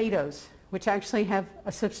potatoes, which actually have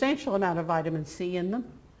a substantial amount of vitamin C in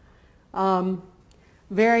them.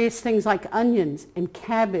 Various things like onions and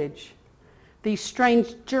cabbage. These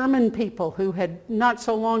strange German people who had not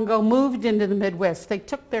so long ago moved into the Midwest, they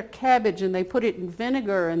took their cabbage and they put it in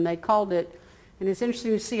vinegar and they called it, and it's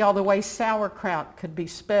interesting to see all the way sauerkraut could be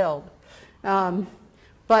spelled.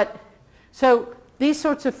 So these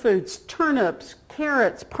sorts of foods, turnips,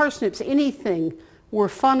 carrots, parsnips, anything, were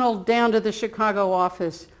funneled down to the Chicago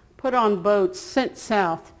office, put on boats, sent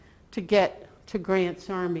south to get to Grant's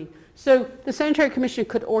army. So the Sanitary Commission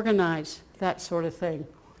could organize that sort of thing.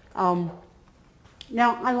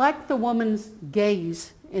 Now, I like the woman's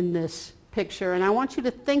gaze in this picture, and I want you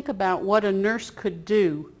to think about what a nurse could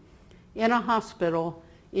do in a hospital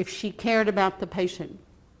if she cared about the patient.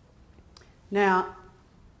 Now,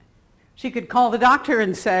 she could call the doctor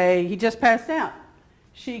and say, he just passed out.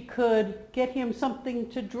 She could get him something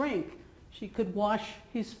to drink. She could wash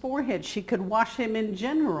his forehead. She could wash him in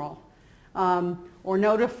general, or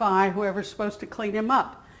notify whoever's supposed to clean him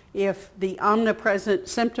up if the omnipresent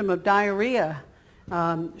symptom of diarrhea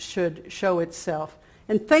should show itself.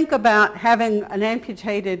 And think about having an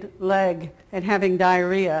amputated leg and having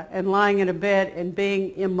diarrhea and lying in a bed and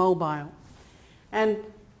being immobile. And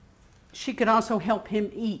she could also help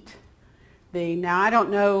him eat. Now, I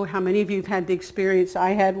don't know how many of you have had the experience I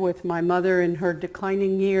had with my mother in her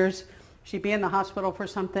declining years. She'd be in the hospital for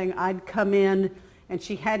something. I'd come in and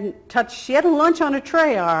she had a lunch on a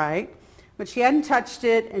tray, all right, but she hadn't touched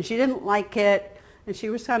it and she didn't like it. And she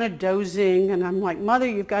was kind of dozing, and I'm like, Mother,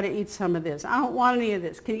 you've got to eat some of this. I don't want any of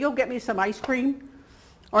this. Can you go get me some ice cream?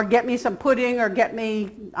 Or get me some pudding, or get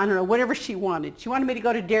me, I don't know, whatever she wanted. She wanted me to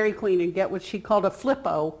go to Dairy Queen and get what she called a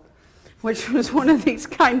Flippo, which was one of these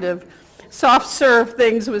kind of soft serve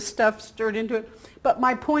things with stuff stirred into it. But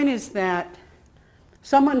my point is that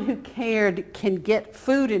someone who cared can get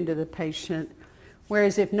food into the patient,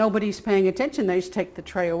 whereas if nobody's paying attention, they just take the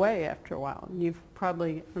tray away after a while. And you've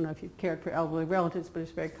probably, I don't know if you've cared for elderly relatives, but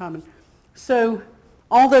it's very common. So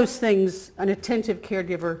all those things, an attentive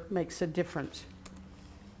caregiver makes a difference.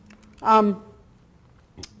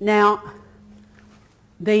 Now,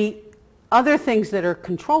 the other things that are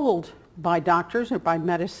controlled by doctors or by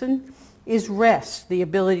medicine is rest, the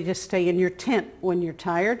ability to stay in your tent when you're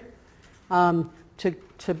tired,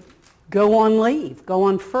 to go on leave, go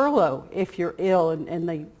on furlough if you're ill and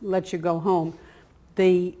they let you go home.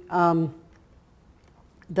 The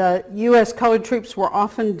U.S. colored troops were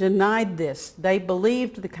often denied this. They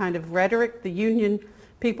believed the kind of rhetoric the Union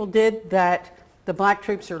people did, that the black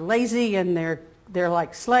troops are lazy and they're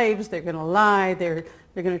like slaves, they're going to lie, they're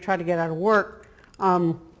going to try to get out of work.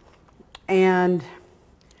 And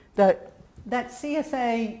that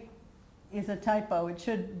CSA is a typo. It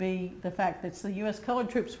should be the fact that the U.S. colored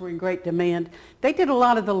troops were in great demand. They did a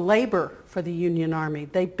lot of the labor for the Union Army.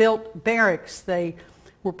 They built barracks. They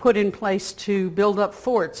were put in place to build up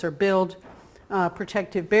forts or build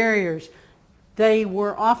protective barriers. They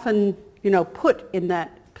were often, put in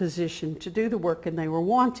that position to do the work, and they were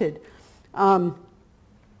wanted.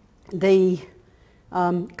 The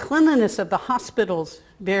cleanliness of the hospitals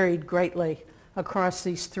varied greatly across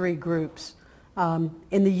these three groups.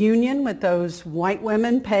 In the Union, with those white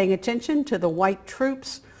women paying attention to the white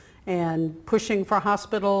troops and pushing for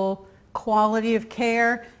hospital quality of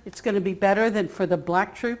care, it's going to be better than for the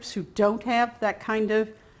black troops who don't have that kind of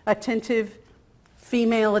attentive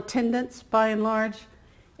female attendants by and large.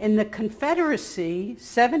 In the Confederacy,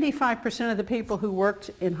 75% of the people who worked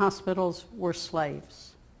in hospitals were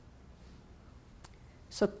slaves.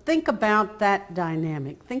 So think about that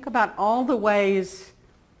dynamic. Think about all the ways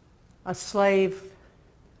a slave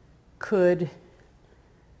could,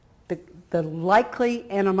 the likely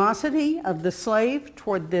animosity of the slave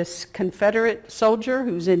toward this Confederate soldier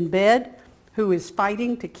who's in bed, who is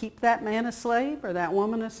fighting to keep that man a slave or that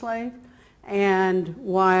woman a slave. And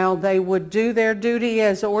while they would do their duty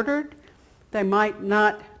as ordered, they might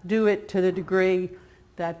not do it to the degree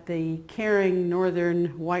that the caring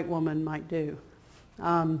northern white woman might do.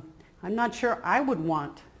 I'm not sure I would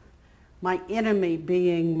want my enemy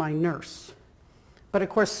being my nurse. But of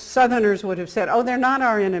course, Southerners would have said, oh, they're not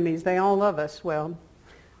our enemies, they all love us. Well,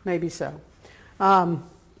 maybe so. And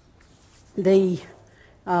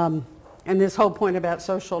this whole point about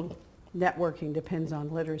social networking depends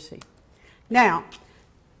on literacy. Now,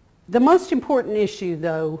 the most important issue,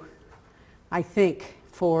 though, I think,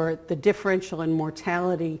 for the differential in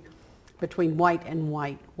mortality between white and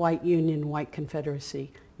white Union, white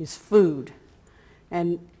Confederacy, is food.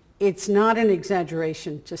 And it's not an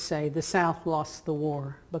exaggeration to say the South lost the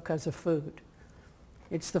war because of food.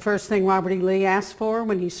 It's the first thing Robert E. Lee asked for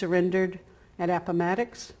when he surrendered at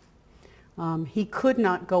Appomattox. He could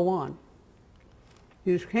not go on.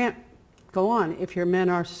 You can't go on if your men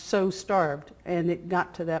are so starved, and it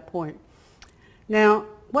got to that point. Now,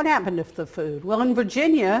 what happened to the food? Well, in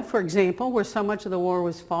Virginia, for example, where so much of the war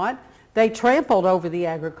was fought, they trampled over the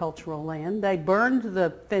agricultural land. They burned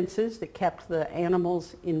the fences that kept the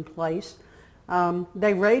animals in place.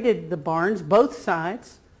 They raided the barns, both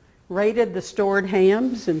sides, raided the stored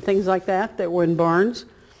hams and things like that that were in barns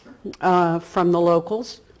from the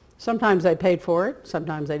locals. Sometimes they paid for it,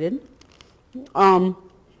 sometimes they didn't.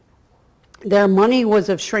 Their money was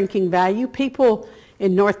of shrinking value. People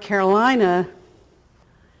in North Carolina,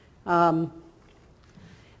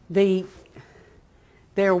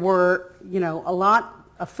 there were, a lot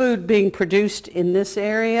of food being produced in this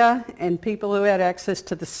area, and people who had access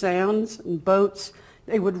to the sounds and boats,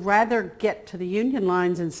 they would rather get to the Union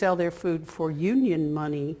lines and sell their food for Union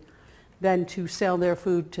money than to sell their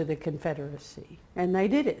food to the Confederacy. And they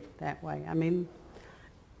did it that way. I mean,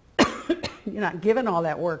 you're not giving all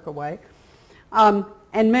that work away. And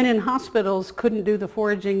men in hospitals couldn't do the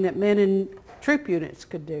foraging that men in troop units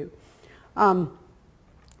could do.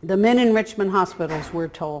 The men in Richmond hospitals, we're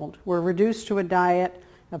told, were reduced to a diet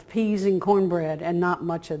of peas and cornbread and not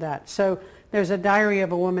much of that. So there's a diary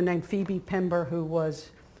of a woman named Phoebe Pember who was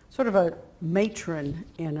sort of a matron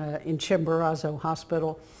in Chimborazo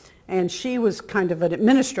Hospital, and she was kind of an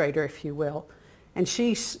administrator, if you will. And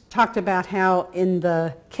she talked about how in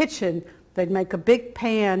the kitchen they'd make a big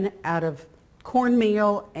pan out of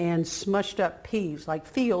cornmeal and smushed up peas, like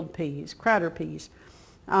field peas, Crowder peas.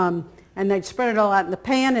 And they'd spread it all out in the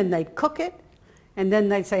pan and they'd cook it. And then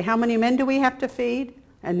they'd say, how many men do we have to feed?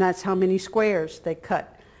 And that's how many squares they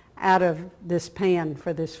cut out of this pan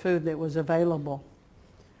for this food that was available.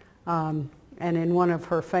 And in one of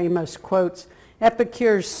her famous quotes,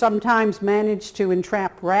 epicures sometimes managed to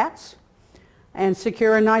entrap rats and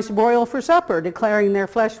secure a nice broil for supper, declaring their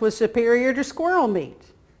flesh was superior to squirrel meat.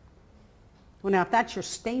 Well, now, if that's your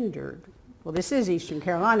standard, well, this is Eastern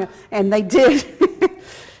Carolina, and they did,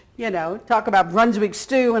 talk about Brunswick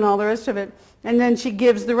stew and all the rest of it. And then she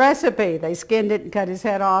gives the recipe. They skinned it and cut his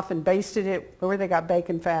head off and basted it. Where they got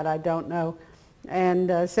bacon fat, I don't know.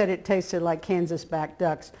 And said it tasted like Kansas back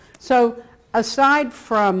ducks. So aside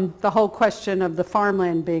from the whole question of the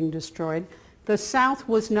farmland being destroyed, the South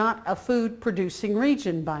was not a food-producing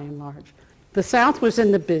region by and large. The South was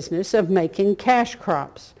in the business of making cash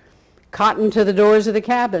crops. Cotton to the doors of the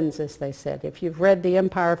cabins, as they said. If you've read the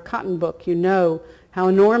Empire of Cotton book, you know how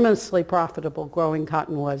enormously profitable growing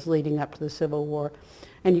cotton was leading up to the Civil War.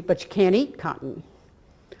 But you can't eat cotton,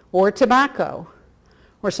 or tobacco,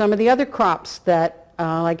 or some of the other crops that,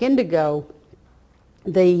 like indigo.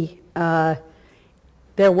 There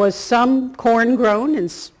was some corn grown,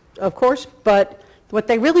 of course, but what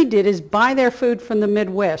they really did is buy their food from the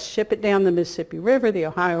Midwest, ship it down the Mississippi River, the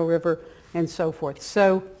Ohio River, and so forth.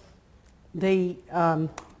 So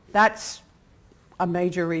that's a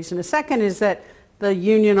major reason. A second is that the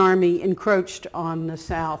Union Army encroached on the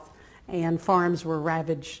South, and farms were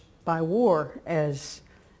ravaged by war as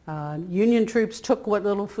Union troops took what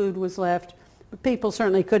little food was left. But people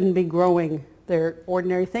certainly couldn't be growing their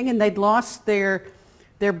ordinary thing, and they'd lost their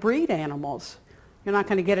breed animals. You're not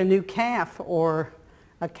going to get a new calf or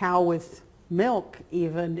a cow with milk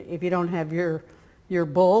even if you don't have your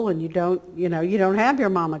bull, and you don't have your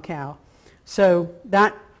mama cow. So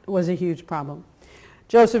that was a huge problem.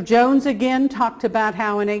 Joseph Jones again talked about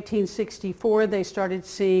how in 1864 they started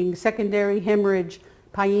seeing secondary hemorrhage,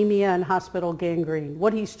 pyemia, and hospital gangrene.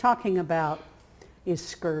 What he's talking about is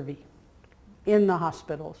scurvy in the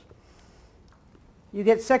hospitals. You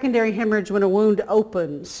get secondary hemorrhage when a wound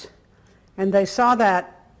opens, and they saw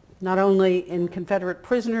that not only in Confederate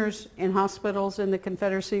prisoners in hospitals in the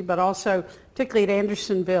Confederacy, but also particularly at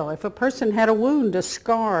Andersonville. If a person had a wound, a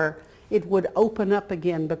scar, it would open up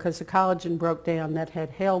again because the collagen broke down that had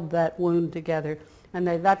held that wound together. And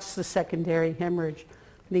that's the secondary hemorrhage,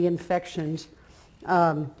 the infections.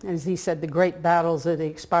 As he said, the great battles of the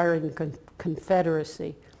expiring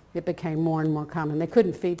Confederacy, it became more and more common. They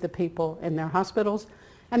couldn't feed the people in their hospitals,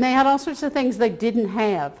 and they had all sorts of things they didn't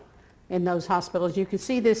have in those hospitals. You can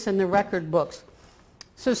see this in the record books.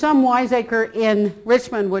 So some wiseacre in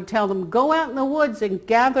Richmond would tell them, go out in the woods and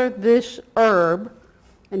gather this herb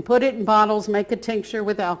and put it in bottles, make a tincture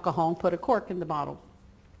with alcohol, and put a cork in the bottle.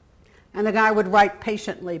 And the guy would write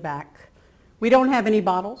patiently back, we don't have any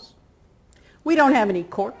bottles. We don't have any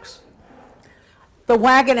corks. The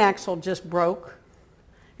wagon axle just broke.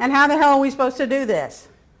 And how the hell are we supposed to do this?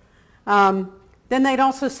 Then they'd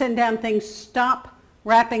also send down things, stop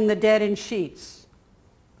wrapping the dead in sheets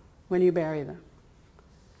when you bury them.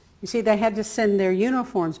 You see, they had to send their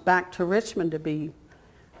uniforms back to Richmond to be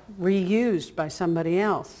reused by somebody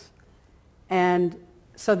else. And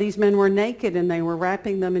so these men were naked and they were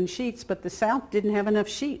wrapping them in sheets, but the South didn't have enough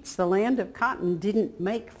sheets. The land of cotton didn't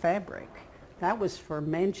make fabric. That was for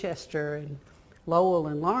Manchester and Lowell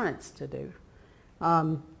and Lawrence to do.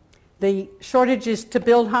 The shortages to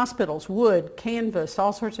build hospitals, wood, canvas,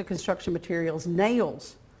 all sorts of construction materials,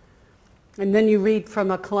 nails. And then you read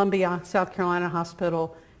from a Columbia, South Carolina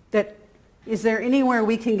hospital that, is there anywhere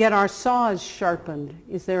we can get our saws sharpened?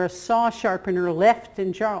 Is there a saw sharpener left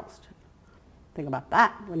in Charleston? Think about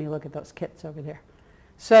that when you look at those kits over there.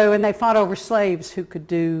 So, and they fought over slaves who could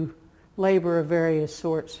do labor of various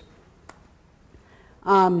sorts.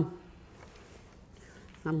 I'm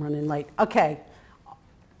running late. Okay.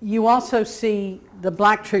 You also see the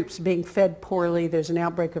black troops being fed poorly. There's an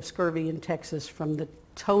outbreak of scurvy in Texas from the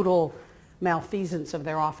total malfeasance of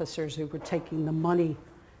their officers who were taking the money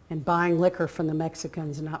and buying liquor from the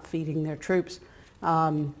Mexicans and not feeding their troops.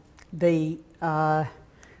 So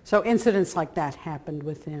incidents like that happened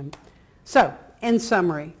with them. So, in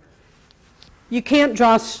summary, you can't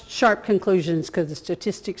draw sharp conclusions because the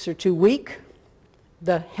statistics are too weak.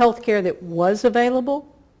 The health care that was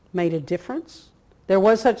available made a difference. There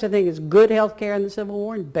was such a thing as good health care in the Civil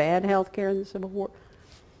War and bad health care in the Civil War.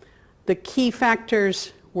 The key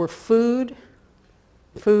factors were food,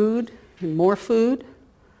 and more food.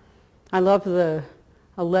 I love a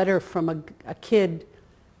letter from a kid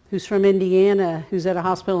who's from Indiana, who's at a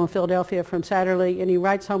hospital in Philadelphia from Satterley, and he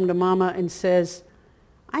writes home to Mama and says,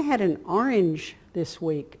 I had an orange this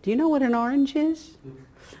week. Do you know what an orange is?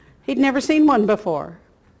 He'd never seen one before.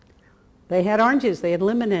 They had oranges. They had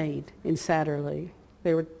lemonade in Satterley.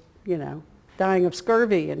 They were, dying of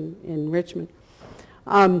scurvy in Richmond.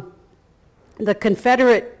 The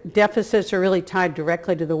Confederate deficits are really tied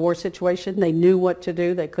directly to the war situation. They knew what to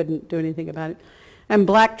do. They couldn't do anything about it. And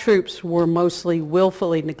black troops were mostly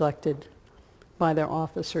willfully neglected by their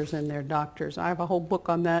officers and their doctors. I have a whole book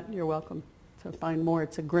on that. You're welcome to find more.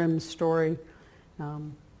 It's a grim story. I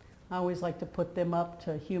always like to put them up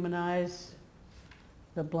to humanize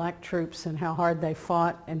the black troops and how hard they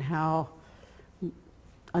fought and how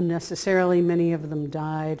unnecessarily many of them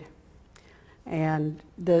died. And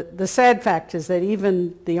the sad fact is that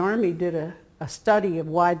even the Army did a study of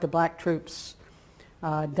why the black troops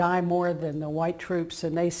die more than the white troops,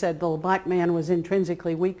 and they said the black man was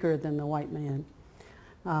intrinsically weaker than the white man.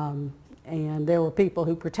 And there were people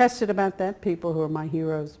who protested about that, people who are my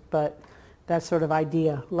heroes, but that sort of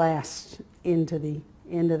idea lasts into the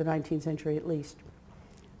end of the 19th century at least.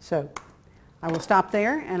 So I will stop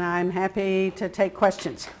there, and I'm happy to take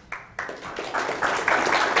questions.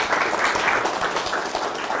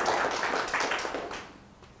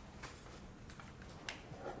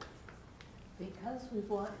 Because we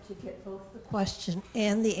want to get both the question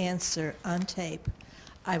and the answer on tape,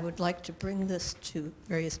 I would like to bring this to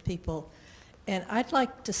various people. And I'd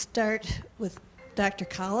like to start with Dr.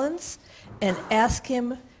 Collins and ask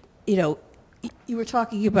him, you were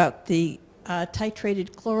talking about the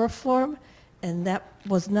titrated chloroform, and that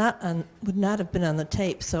would not have been on the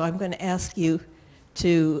tape. So I'm going to ask you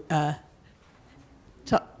to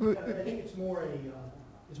talk. I think it's more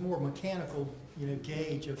a mechanical,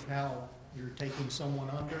 gauge of how you're taking someone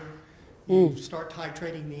under. You start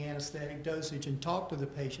titrating the anesthetic dosage and talk to the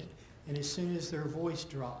patient, and as soon as their voice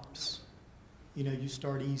drops, you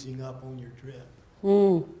start easing up on your drip.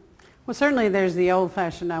 Mm. Well, certainly there's the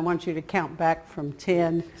old-fashioned, I want you to count back from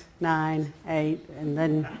 10, 9, 8, and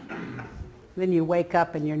then you wake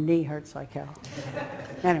up and your knee hurts like hell.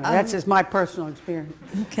 Anyway, that's just my personal experience.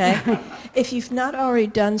 Okay. If you've not already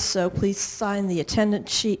done so, please sign the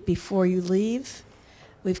attendance sheet before you leave.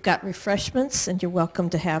 We've got refreshments, and you're welcome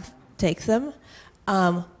to take them.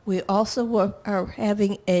 We also are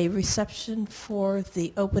having a reception for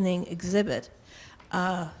the opening exhibit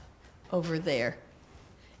over there.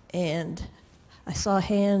 And I saw a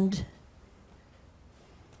hand.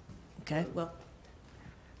 Okay, well.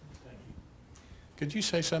 Could you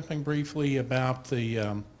say something briefly about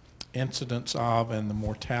the incidence of and the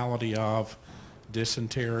mortality of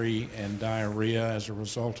dysentery and diarrhea as a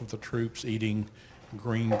result of the troops eating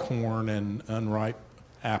green corn and unripe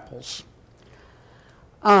apples?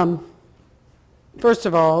 First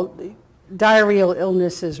of all, diarrheal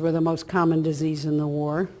illnesses were the most common disease in the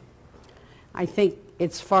war. I think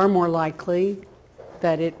it's far more likely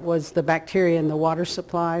that it was the bacteria in the water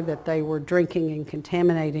supply that they were drinking and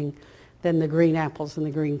contaminating than the green apples and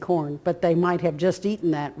the green corn. But they might have just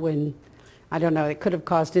eaten that when, I don't know, it could have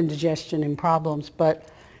caused indigestion and problems. But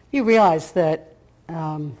you realize that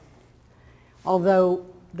although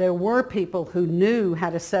there were people who knew how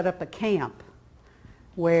to set up a camp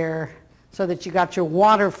so that you got your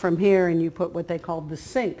water from here and you put what they called the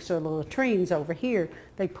sinks or the latrines over here.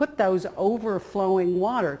 They put those overflowing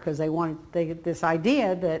water because they get this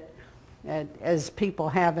idea that, as people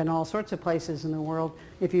have in all sorts of places in the world,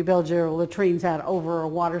 if you build your latrines out over a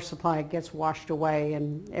water supply, it gets washed away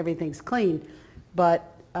and everything's clean.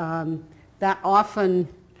 But that often,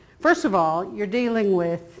 first of all, you're dealing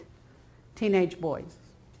with teenage boys.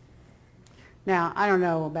 Now, I don't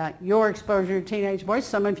know about your exposure to teenage boys.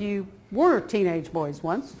 Some of you were teenage boys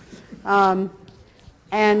once.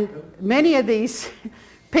 And many of these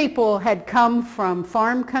people had come from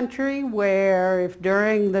farm country where if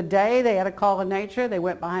during the day they had a call of nature, they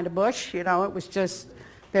went behind a bush. You know, it was just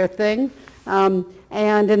their thing. And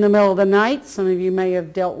in the middle of the night, some of you may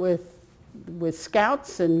have dealt with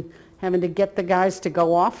scouts and having to get the guys to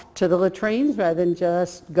go off to the latrines rather than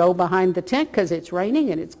just go behind the tent because it's raining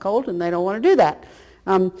and it's cold and they don't want to do that.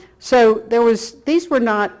 So these were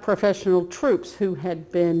not professional troops who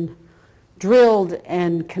had been drilled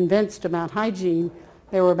and convinced about hygiene.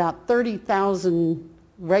 There were about 30,000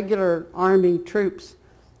 regular Army troops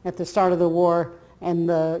at the start of the war, and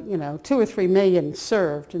 2 or 3 million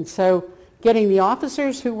served. And so getting the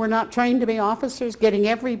officers who were not trained to be officers, getting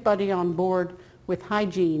everybody on board with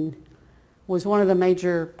hygiene was one of the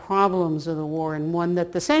major problems of the war, and one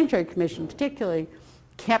that the Sanitary Commission particularly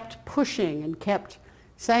kept pushing and kept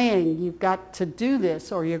saying, you've got to do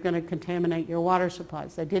this or you're going to contaminate your water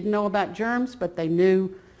supplies. They didn't know about germs, but they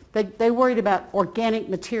knew, they worried about organic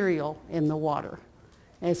material in the water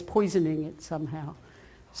as poisoning it somehow.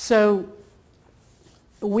 So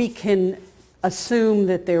we can assume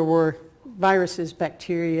that there were viruses,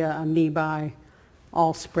 bacteria, amoebae,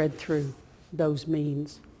 all spread through those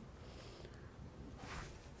means.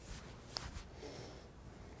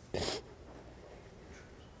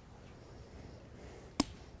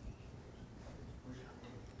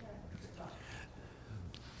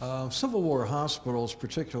 Civil War hospitals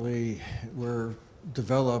particularly were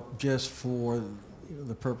developed just for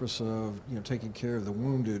the purpose of taking care of the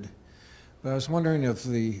wounded. But I was wondering if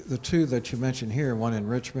the two that you mentioned here, one in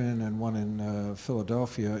Richmond and one in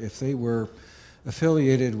Philadelphia, if they were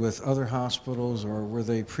affiliated with other hospitals or were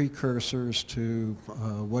they precursors to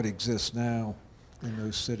what exists now in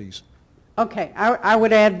those cities? Okay, I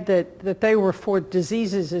would add that they were for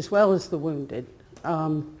diseases as well as the wounded.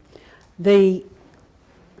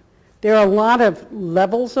 There are a lot of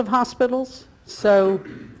levels of hospitals, so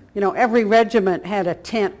every regiment had a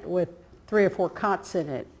tent with 3 or 4 cots in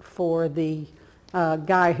it for the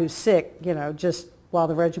guy who's sick, just while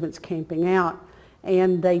the regiment's camping out.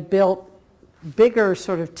 And they built bigger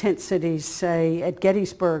sort of tent cities, say at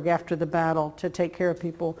Gettysburg after the battle, to take care of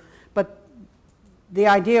people. But the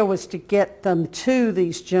idea was to get them to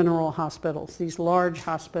these general hospitals, these large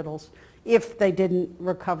hospitals, if they didn't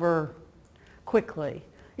recover quickly.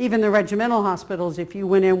 Even the regimental hospitals, if you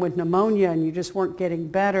went in with pneumonia and you just weren't getting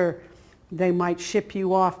better, they might ship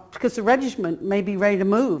you off, because the regiment may be ready to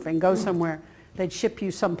move and go somewhere. They'd ship you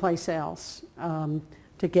someplace else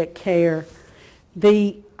to get care.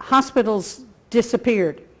 The hospitals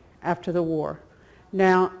disappeared after the war.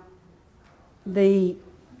 Now, the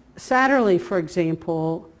Satterley, for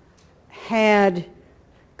example, had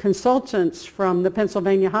consultants from the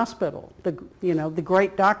Pennsylvania Hospital, the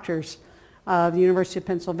great doctors of the University of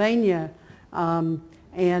Pennsylvania,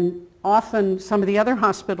 and often some of the other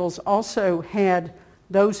hospitals also had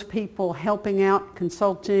those people helping out,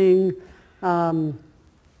 consulting,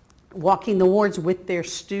 walking the wards with their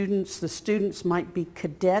students. The students might be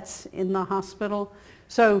cadets in the hospital.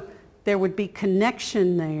 So there would be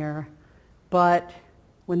connection there, but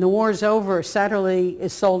when the war is over, Satterley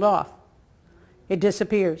is sold off. It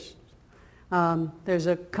disappears. There's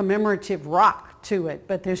a commemorative rock to it,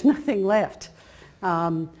 but there's nothing left.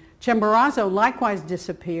 Chimborazo likewise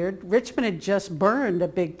disappeared. Richmond had just burned a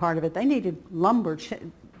big part of it. They needed lumber.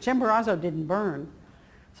 Chimborazo didn't burn.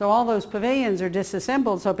 So all those pavilions are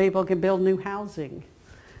disassembled so people can build new housing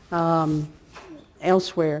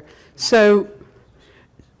elsewhere. So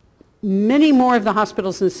many more of the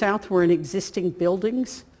hospitals in the South were in existing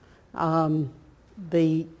buildings.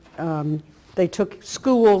 They took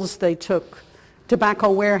schools, they took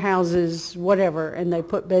tobacco warehouses, whatever, and they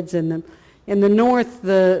put beds in them. In the North,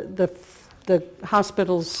 the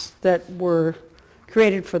hospitals that were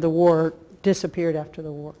created for the war disappeared after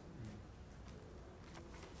the war.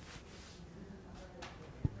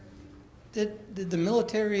 Did the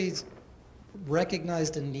militaries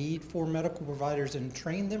recognize the need for medical providers and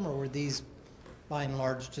train them, or were these, by and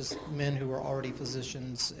large, just men who were already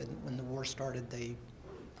physicians, and when the war started, they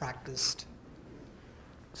practiced?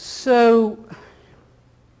 So,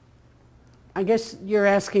 I guess you're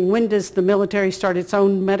asking, when does the military start its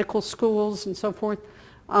own medical schools and so forth?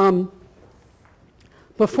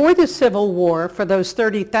 Before the Civil War, for those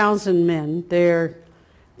 30,000 men,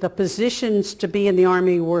 the positions to be in the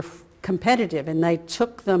Army were competitive, and they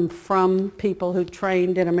took them from people who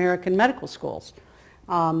trained in American medical schools.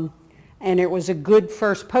 And it was a good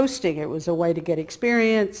first posting. It was a way to get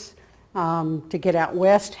experience, to get out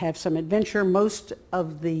west, have some adventure. Most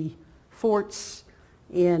of the forts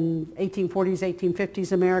in 1840s,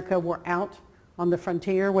 1850s America were out on the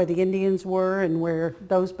frontier where the Indians were and where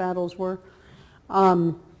those battles were.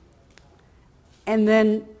 And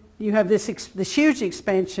then you have this huge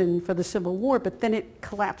expansion for the Civil War, but then it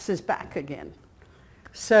collapses back again.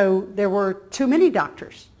 So there were too many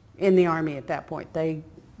doctors in the Army at that point. They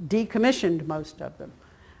decommissioned most of them.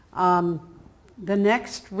 The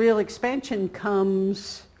next real expansion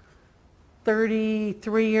comes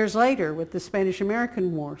 33 years later with the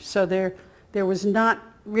Spanish-American War. So there was not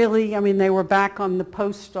really, I mean, they were back on the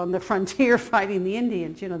post on the frontier fighting the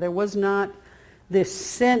Indians. You know, there was not this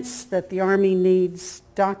sense that the Army needs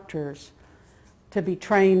doctors to be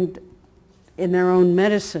trained in their own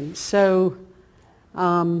medicine. So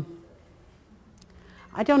I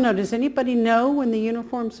don't know, does anybody know when the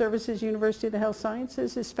Uniformed Services University of the Health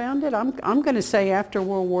Sciences is founded? I'm going to say after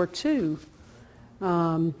World War II. You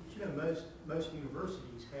know, most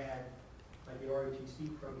universities had like the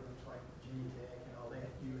ROTC programs like Virginia Tech and all that.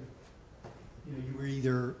 You were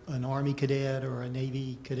either an Army cadet or a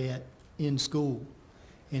Navy cadet in school.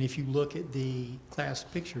 And if you look at the class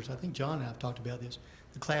pictures, I think John and I have talked about this,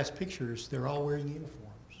 the class pictures, they're all wearing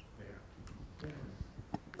uniforms. Yeah.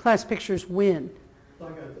 Class pictures when?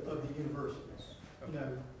 Like of the universities. You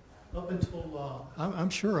know, up until, I'm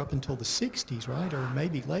sure up until the 60s, right? Or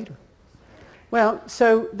maybe later. Well,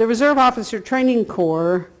 so the Reserve Officer Training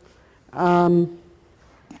Corps, I'm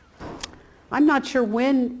not sure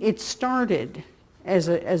when it started as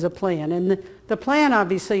a plan. And the plan,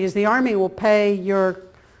 obviously, is the Army will pay your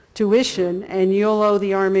tuition, and you'll owe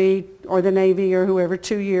the Army or the Navy or whoever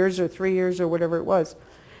 2 years or 3 years or whatever it was.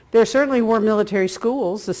 There certainly were military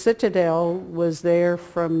schools. The Citadel was there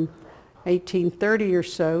from 1830 or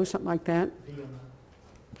so, something like that.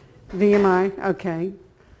 VMI, okay.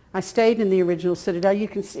 I stayed in the original Citadel. You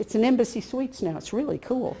can, it's an Embassy Suites now. It's really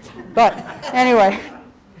cool. But anyway,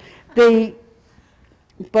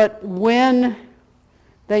 but when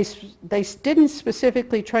they didn't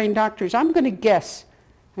specifically train doctors, I'm going to guess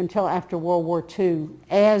until after World War II,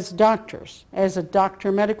 as doctors, as a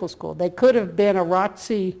doctor medical school. They could have been a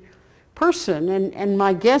ROTC person, and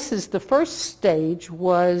my guess is the first stage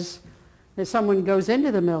was that someone goes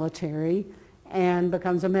into the military and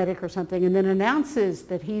becomes a medic or something, and then announces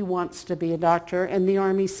that he wants to be a doctor, and the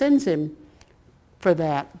Army sends him for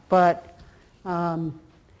that. But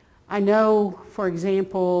I know, for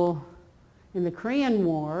example, in the Korean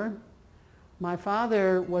War, my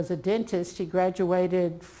father was a dentist. He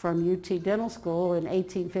graduated from UT Dental School in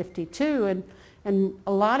 1852, and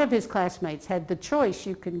a lot of his classmates had the choice.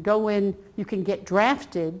 You can go in, you can get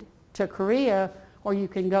drafted to Korea, or you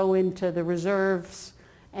can go into the reserves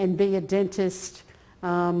and be a dentist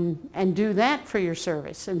and do that for your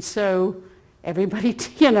service. And so everybody,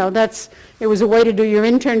 you know, it was a way to do your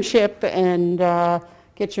internship and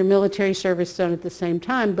get your military service done at the same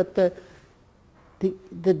time. But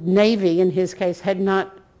the Navy, in his case, had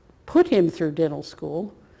not put him through dental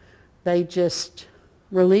school. They just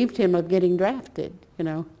relieved him of getting drafted, you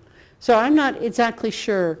know. So I'm not exactly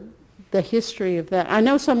sure the history of that. I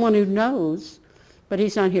know someone who knows, but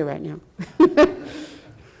he's not here right now.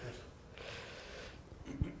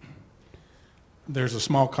 There's a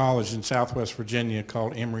small college in Southwest Virginia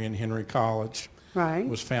called Emory and Henry College. Right. It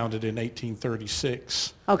was founded in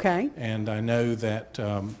 1836. Okay. And I know that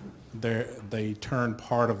they turned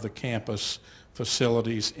part of the campus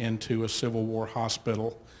facilities into a Civil War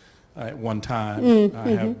hospital at one time. I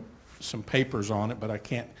have some papers on it, but I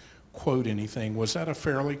can't quote anything. Was that a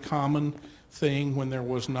fairly common thing when there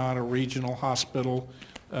was not a regional hospital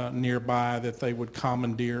nearby, that they would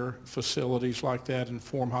commandeer facilities like that and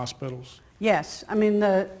form hospitals? Yes. I mean,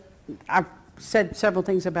 I've said several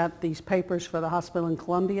things about these papers for the hospital in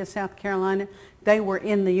Columbia, South Carolina. They were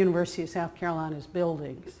in the University of South Carolina's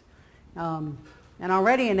buildings. And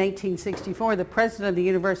already in 1864, the president of the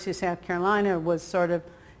University of South Carolina was sort of,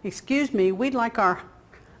 excuse me, we'd like our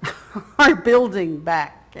building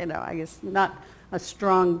back. You know, I guess not a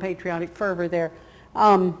strong patriotic fervor there.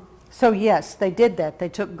 So yes, they did that. They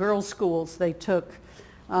took girls' schools. They took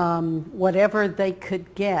whatever they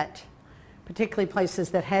could get, particularly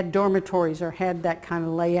places that had dormitories or had that kind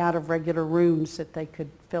of layout of regular rooms that they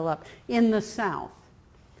could fill up in the South.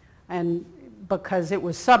 And because it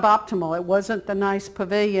was suboptimal, it wasn't the nice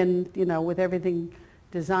pavilion, you know, with everything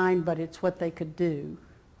designed, but it's what they could do.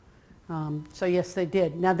 So yes, they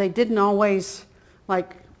did. Now they didn't always,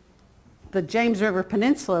 like the James River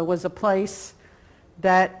Peninsula was a place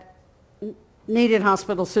that needed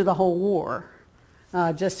hospitals through the whole war,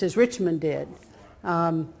 just as Richmond did.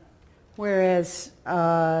 Whereas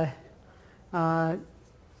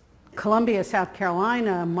Columbia, South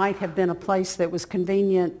Carolina might have been a place that was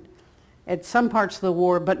convenient at some parts of the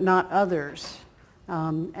war, but not others,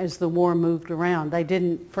 as the war moved around. They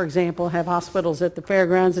didn't, for example, have hospitals at the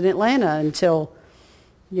fairgrounds in Atlanta until,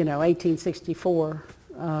 you know, 1864.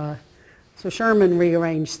 So Sherman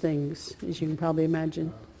rearranged things, as you can probably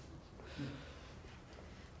imagine.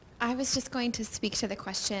 I was just going to speak to the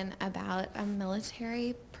question about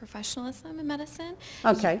military professionalism in medicine.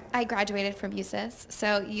 Okay. I graduated from USIS.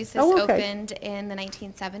 So USIS opened in the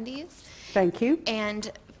 1970s. Thank you.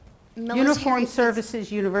 And Uniformed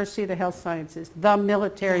Services University of the Health Sciences, the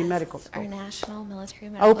military medical school. Our national military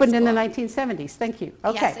medical Opened in the school. 1970s. Thank you.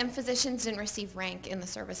 Okay. Yes, and physicians didn't receive rank in the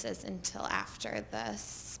services until after the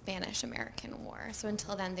Spanish-American War. So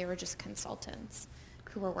until then, they were just consultants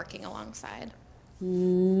who were working alongside.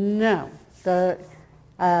 No.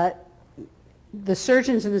 The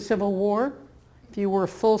surgeons in the Civil War, if you were a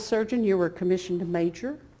full surgeon, you were commissioned a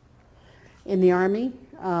major in the Army,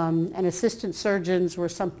 and assistant surgeons were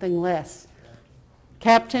something less.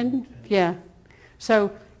 Captain, yeah.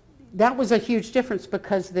 So that was a huge difference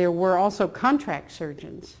because there were also contract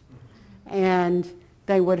surgeons, and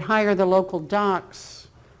they would hire the local docs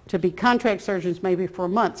to be contract surgeons maybe for a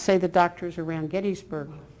month, say the doctors around Gettysburg,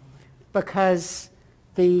 because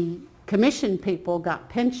the commissioned people got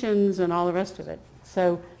pensions and all the rest of it.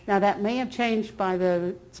 So now that may have changed by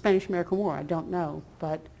the Spanish-American War, I don't know,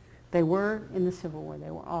 but they were in the Civil War,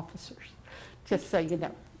 they were officers, just so you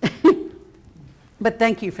know. But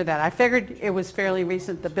thank you for that. I figured it was fairly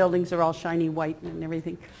recent, the buildings are all shiny white and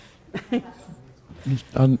everything.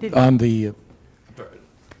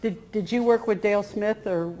 Did you work with Dale Smith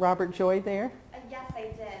or Robert Joy there? Yes, I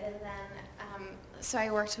did. And then, so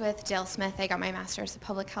I worked with Dale Smith. I got my master's of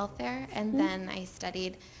public health there. And then I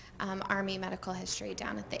studied Army medical history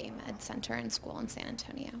down at the AMED Center and School in San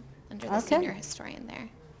Antonio under the senior historian there.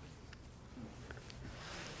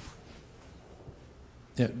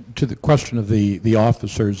 Yeah, to the question of the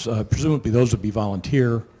officers, presumably those would be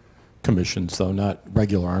volunteer commissions, though, not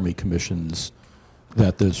regular Army commissions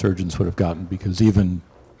that the surgeons would have gotten, because even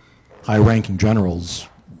high-ranking generals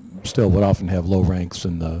still would often have low ranks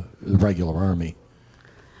in the regular Army,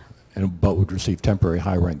 but would receive temporary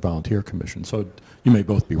high-rank volunteer commissions. So you may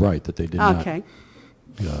both be right that they did not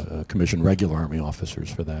commission regular Army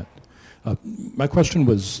officers for that. My question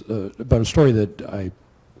was about a story that I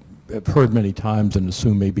have heard many times and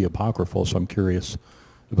assume may be apocryphal, so I'm curious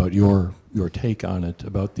about your take on it,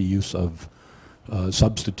 about the use of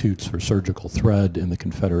substitutes for surgical thread in the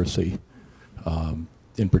Confederacy,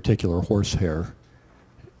 in particular horsehair,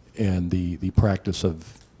 and the practice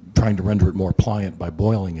of trying to render it more pliant by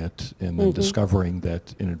boiling it, and then discovering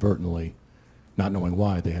that inadvertently, not knowing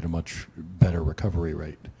why, they had a much better recovery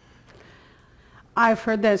rate. I've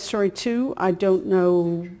heard that story too. I don't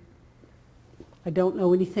know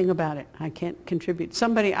anything about it. I can't contribute.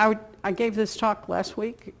 Somebody, I gave this talk last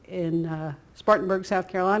week in Spartanburg, South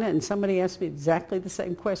Carolina, and somebody asked me exactly the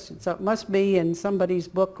same question. So it must be in somebody's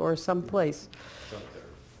book or someplace.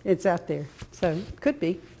 It's out there. So it could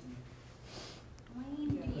be.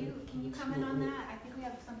 Wayne, can you comment on that? I think we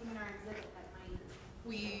have something in our exhibit that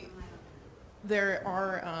might. There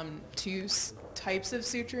are two types of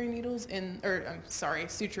suturing needles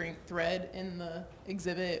suturing thread in the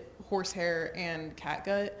exhibit, horsehair and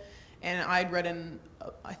catgut. And I'd read in,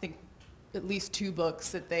 I think, at least 2 books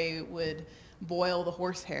that they would boil the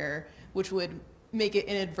horsehair, which would make it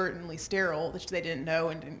inadvertently sterile, which they didn't know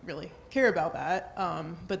and didn't really care about that.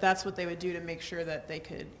 But that's what they would do to make sure that they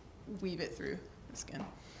could weave it through the skin.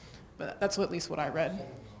 But that's at least what I read.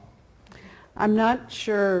 I'm not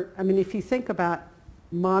sure, I mean, if you think about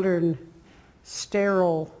modern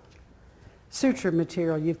sterile suture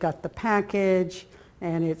material, you've got the package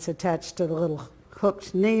and it's attached to the little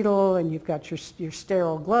hooked needle, and you've got your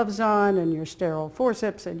sterile gloves on and your sterile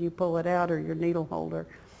forceps, and you pull it out, or your needle holder.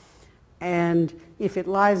 And if it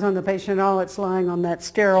lies on the patient at all, it's lying on that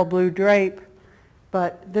sterile blue drape.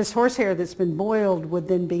 But this horsehair that's been boiled would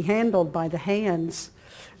then be handled by the hands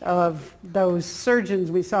of those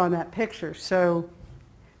surgeons we saw in that picture. So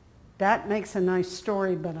that makes a nice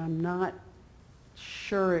story, but I'm not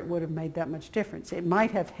sure it would have made that much difference. It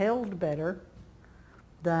might have held better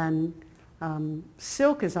than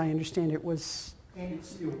silk, as I understand it, was. And it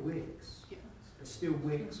still wicks. Yeah. It still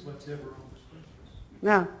wicks whatever on the surface.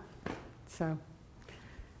 No. So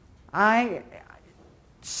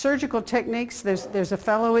surgical techniques, there's a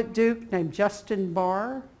fellow at Duke named Justin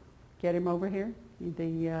Barr. Get him over here.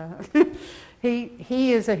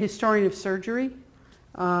 He is a historian of surgery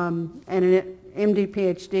and an MD,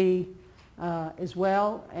 PhD as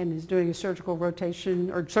well, and is doing a surgical rotation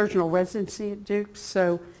or surgical residency at Duke.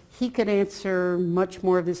 So he could answer much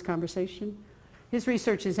more of this conversation. His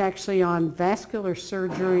research is actually on vascular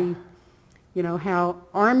surgery, you know, how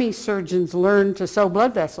Army surgeons learned to sew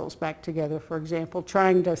blood vessels back together, for example,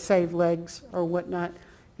 trying to save legs or whatnot,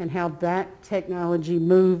 and how that technology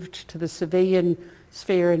moved to the civilian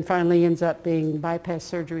sphere and finally ends up being bypass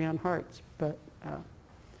surgery on hearts. But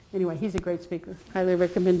anyway, he's a great speaker. Highly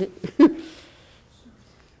recommend it.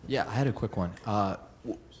 Yeah, I had a quick one.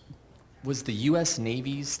 Was the U.S.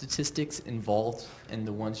 Navy's statistics involved in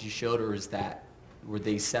the ones you showed, or were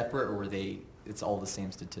they separate, or it's all the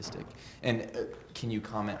same statistic? And can you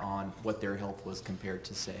comment on what their health was compared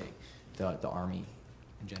to, say, the Army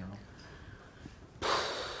in general?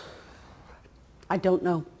 I don't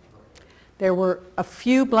know. There were a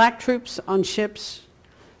few black troops on ships,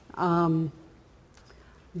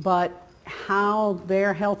 but how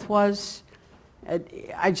their health was,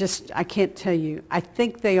 I can't tell you. I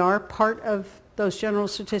think they are part of those general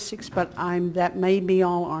statistics, but that may be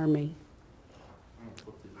all Army.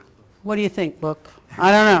 What do you think, Book?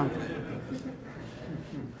 I don't know.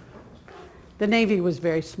 The Navy was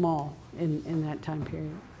very small in that time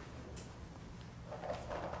period.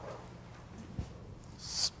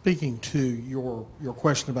 Speaking to your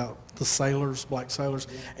question about the sailors, black sailors,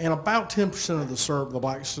 and about 10% of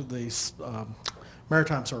the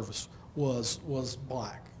maritime service was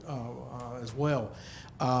black as well.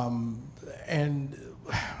 And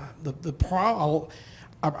the problem,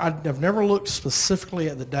 I've never looked specifically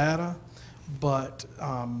at the data, but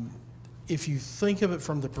if you think of it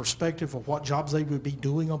from the perspective of what jobs they would be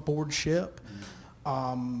doing aboard ship,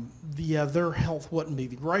 their health wouldn't be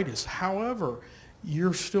the greatest. However,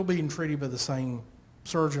 you're still being treated by the same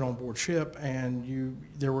surgeon on board ship, and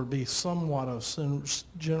there would be somewhat of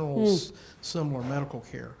general similar medical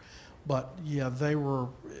care. But yeah, they were,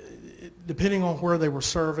 depending on where they were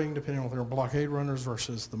serving, depending on if they were blockade runners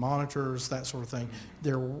versus the monitors, that sort of thing,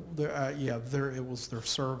 it was their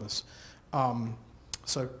service.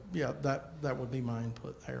 So yeah, that would be my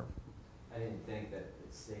input there. I didn't think that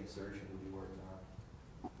the same surgeon would be working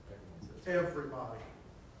on Everybody.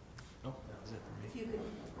 Oh, that was it for me. If you could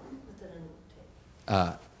put that on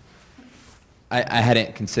tape. I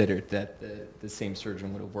hadn't considered that the same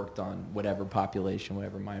surgeon would have worked on whatever population,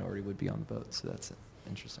 whatever minority would be on the boat, so that's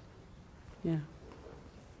interesting. Yeah.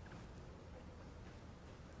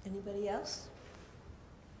 Anybody else?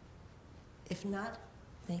 If not,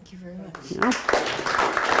 thank you very much. No.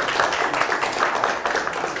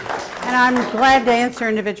 And I'm glad to answer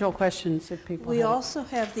individual questions if people We have. also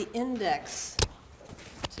have the index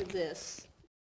to this.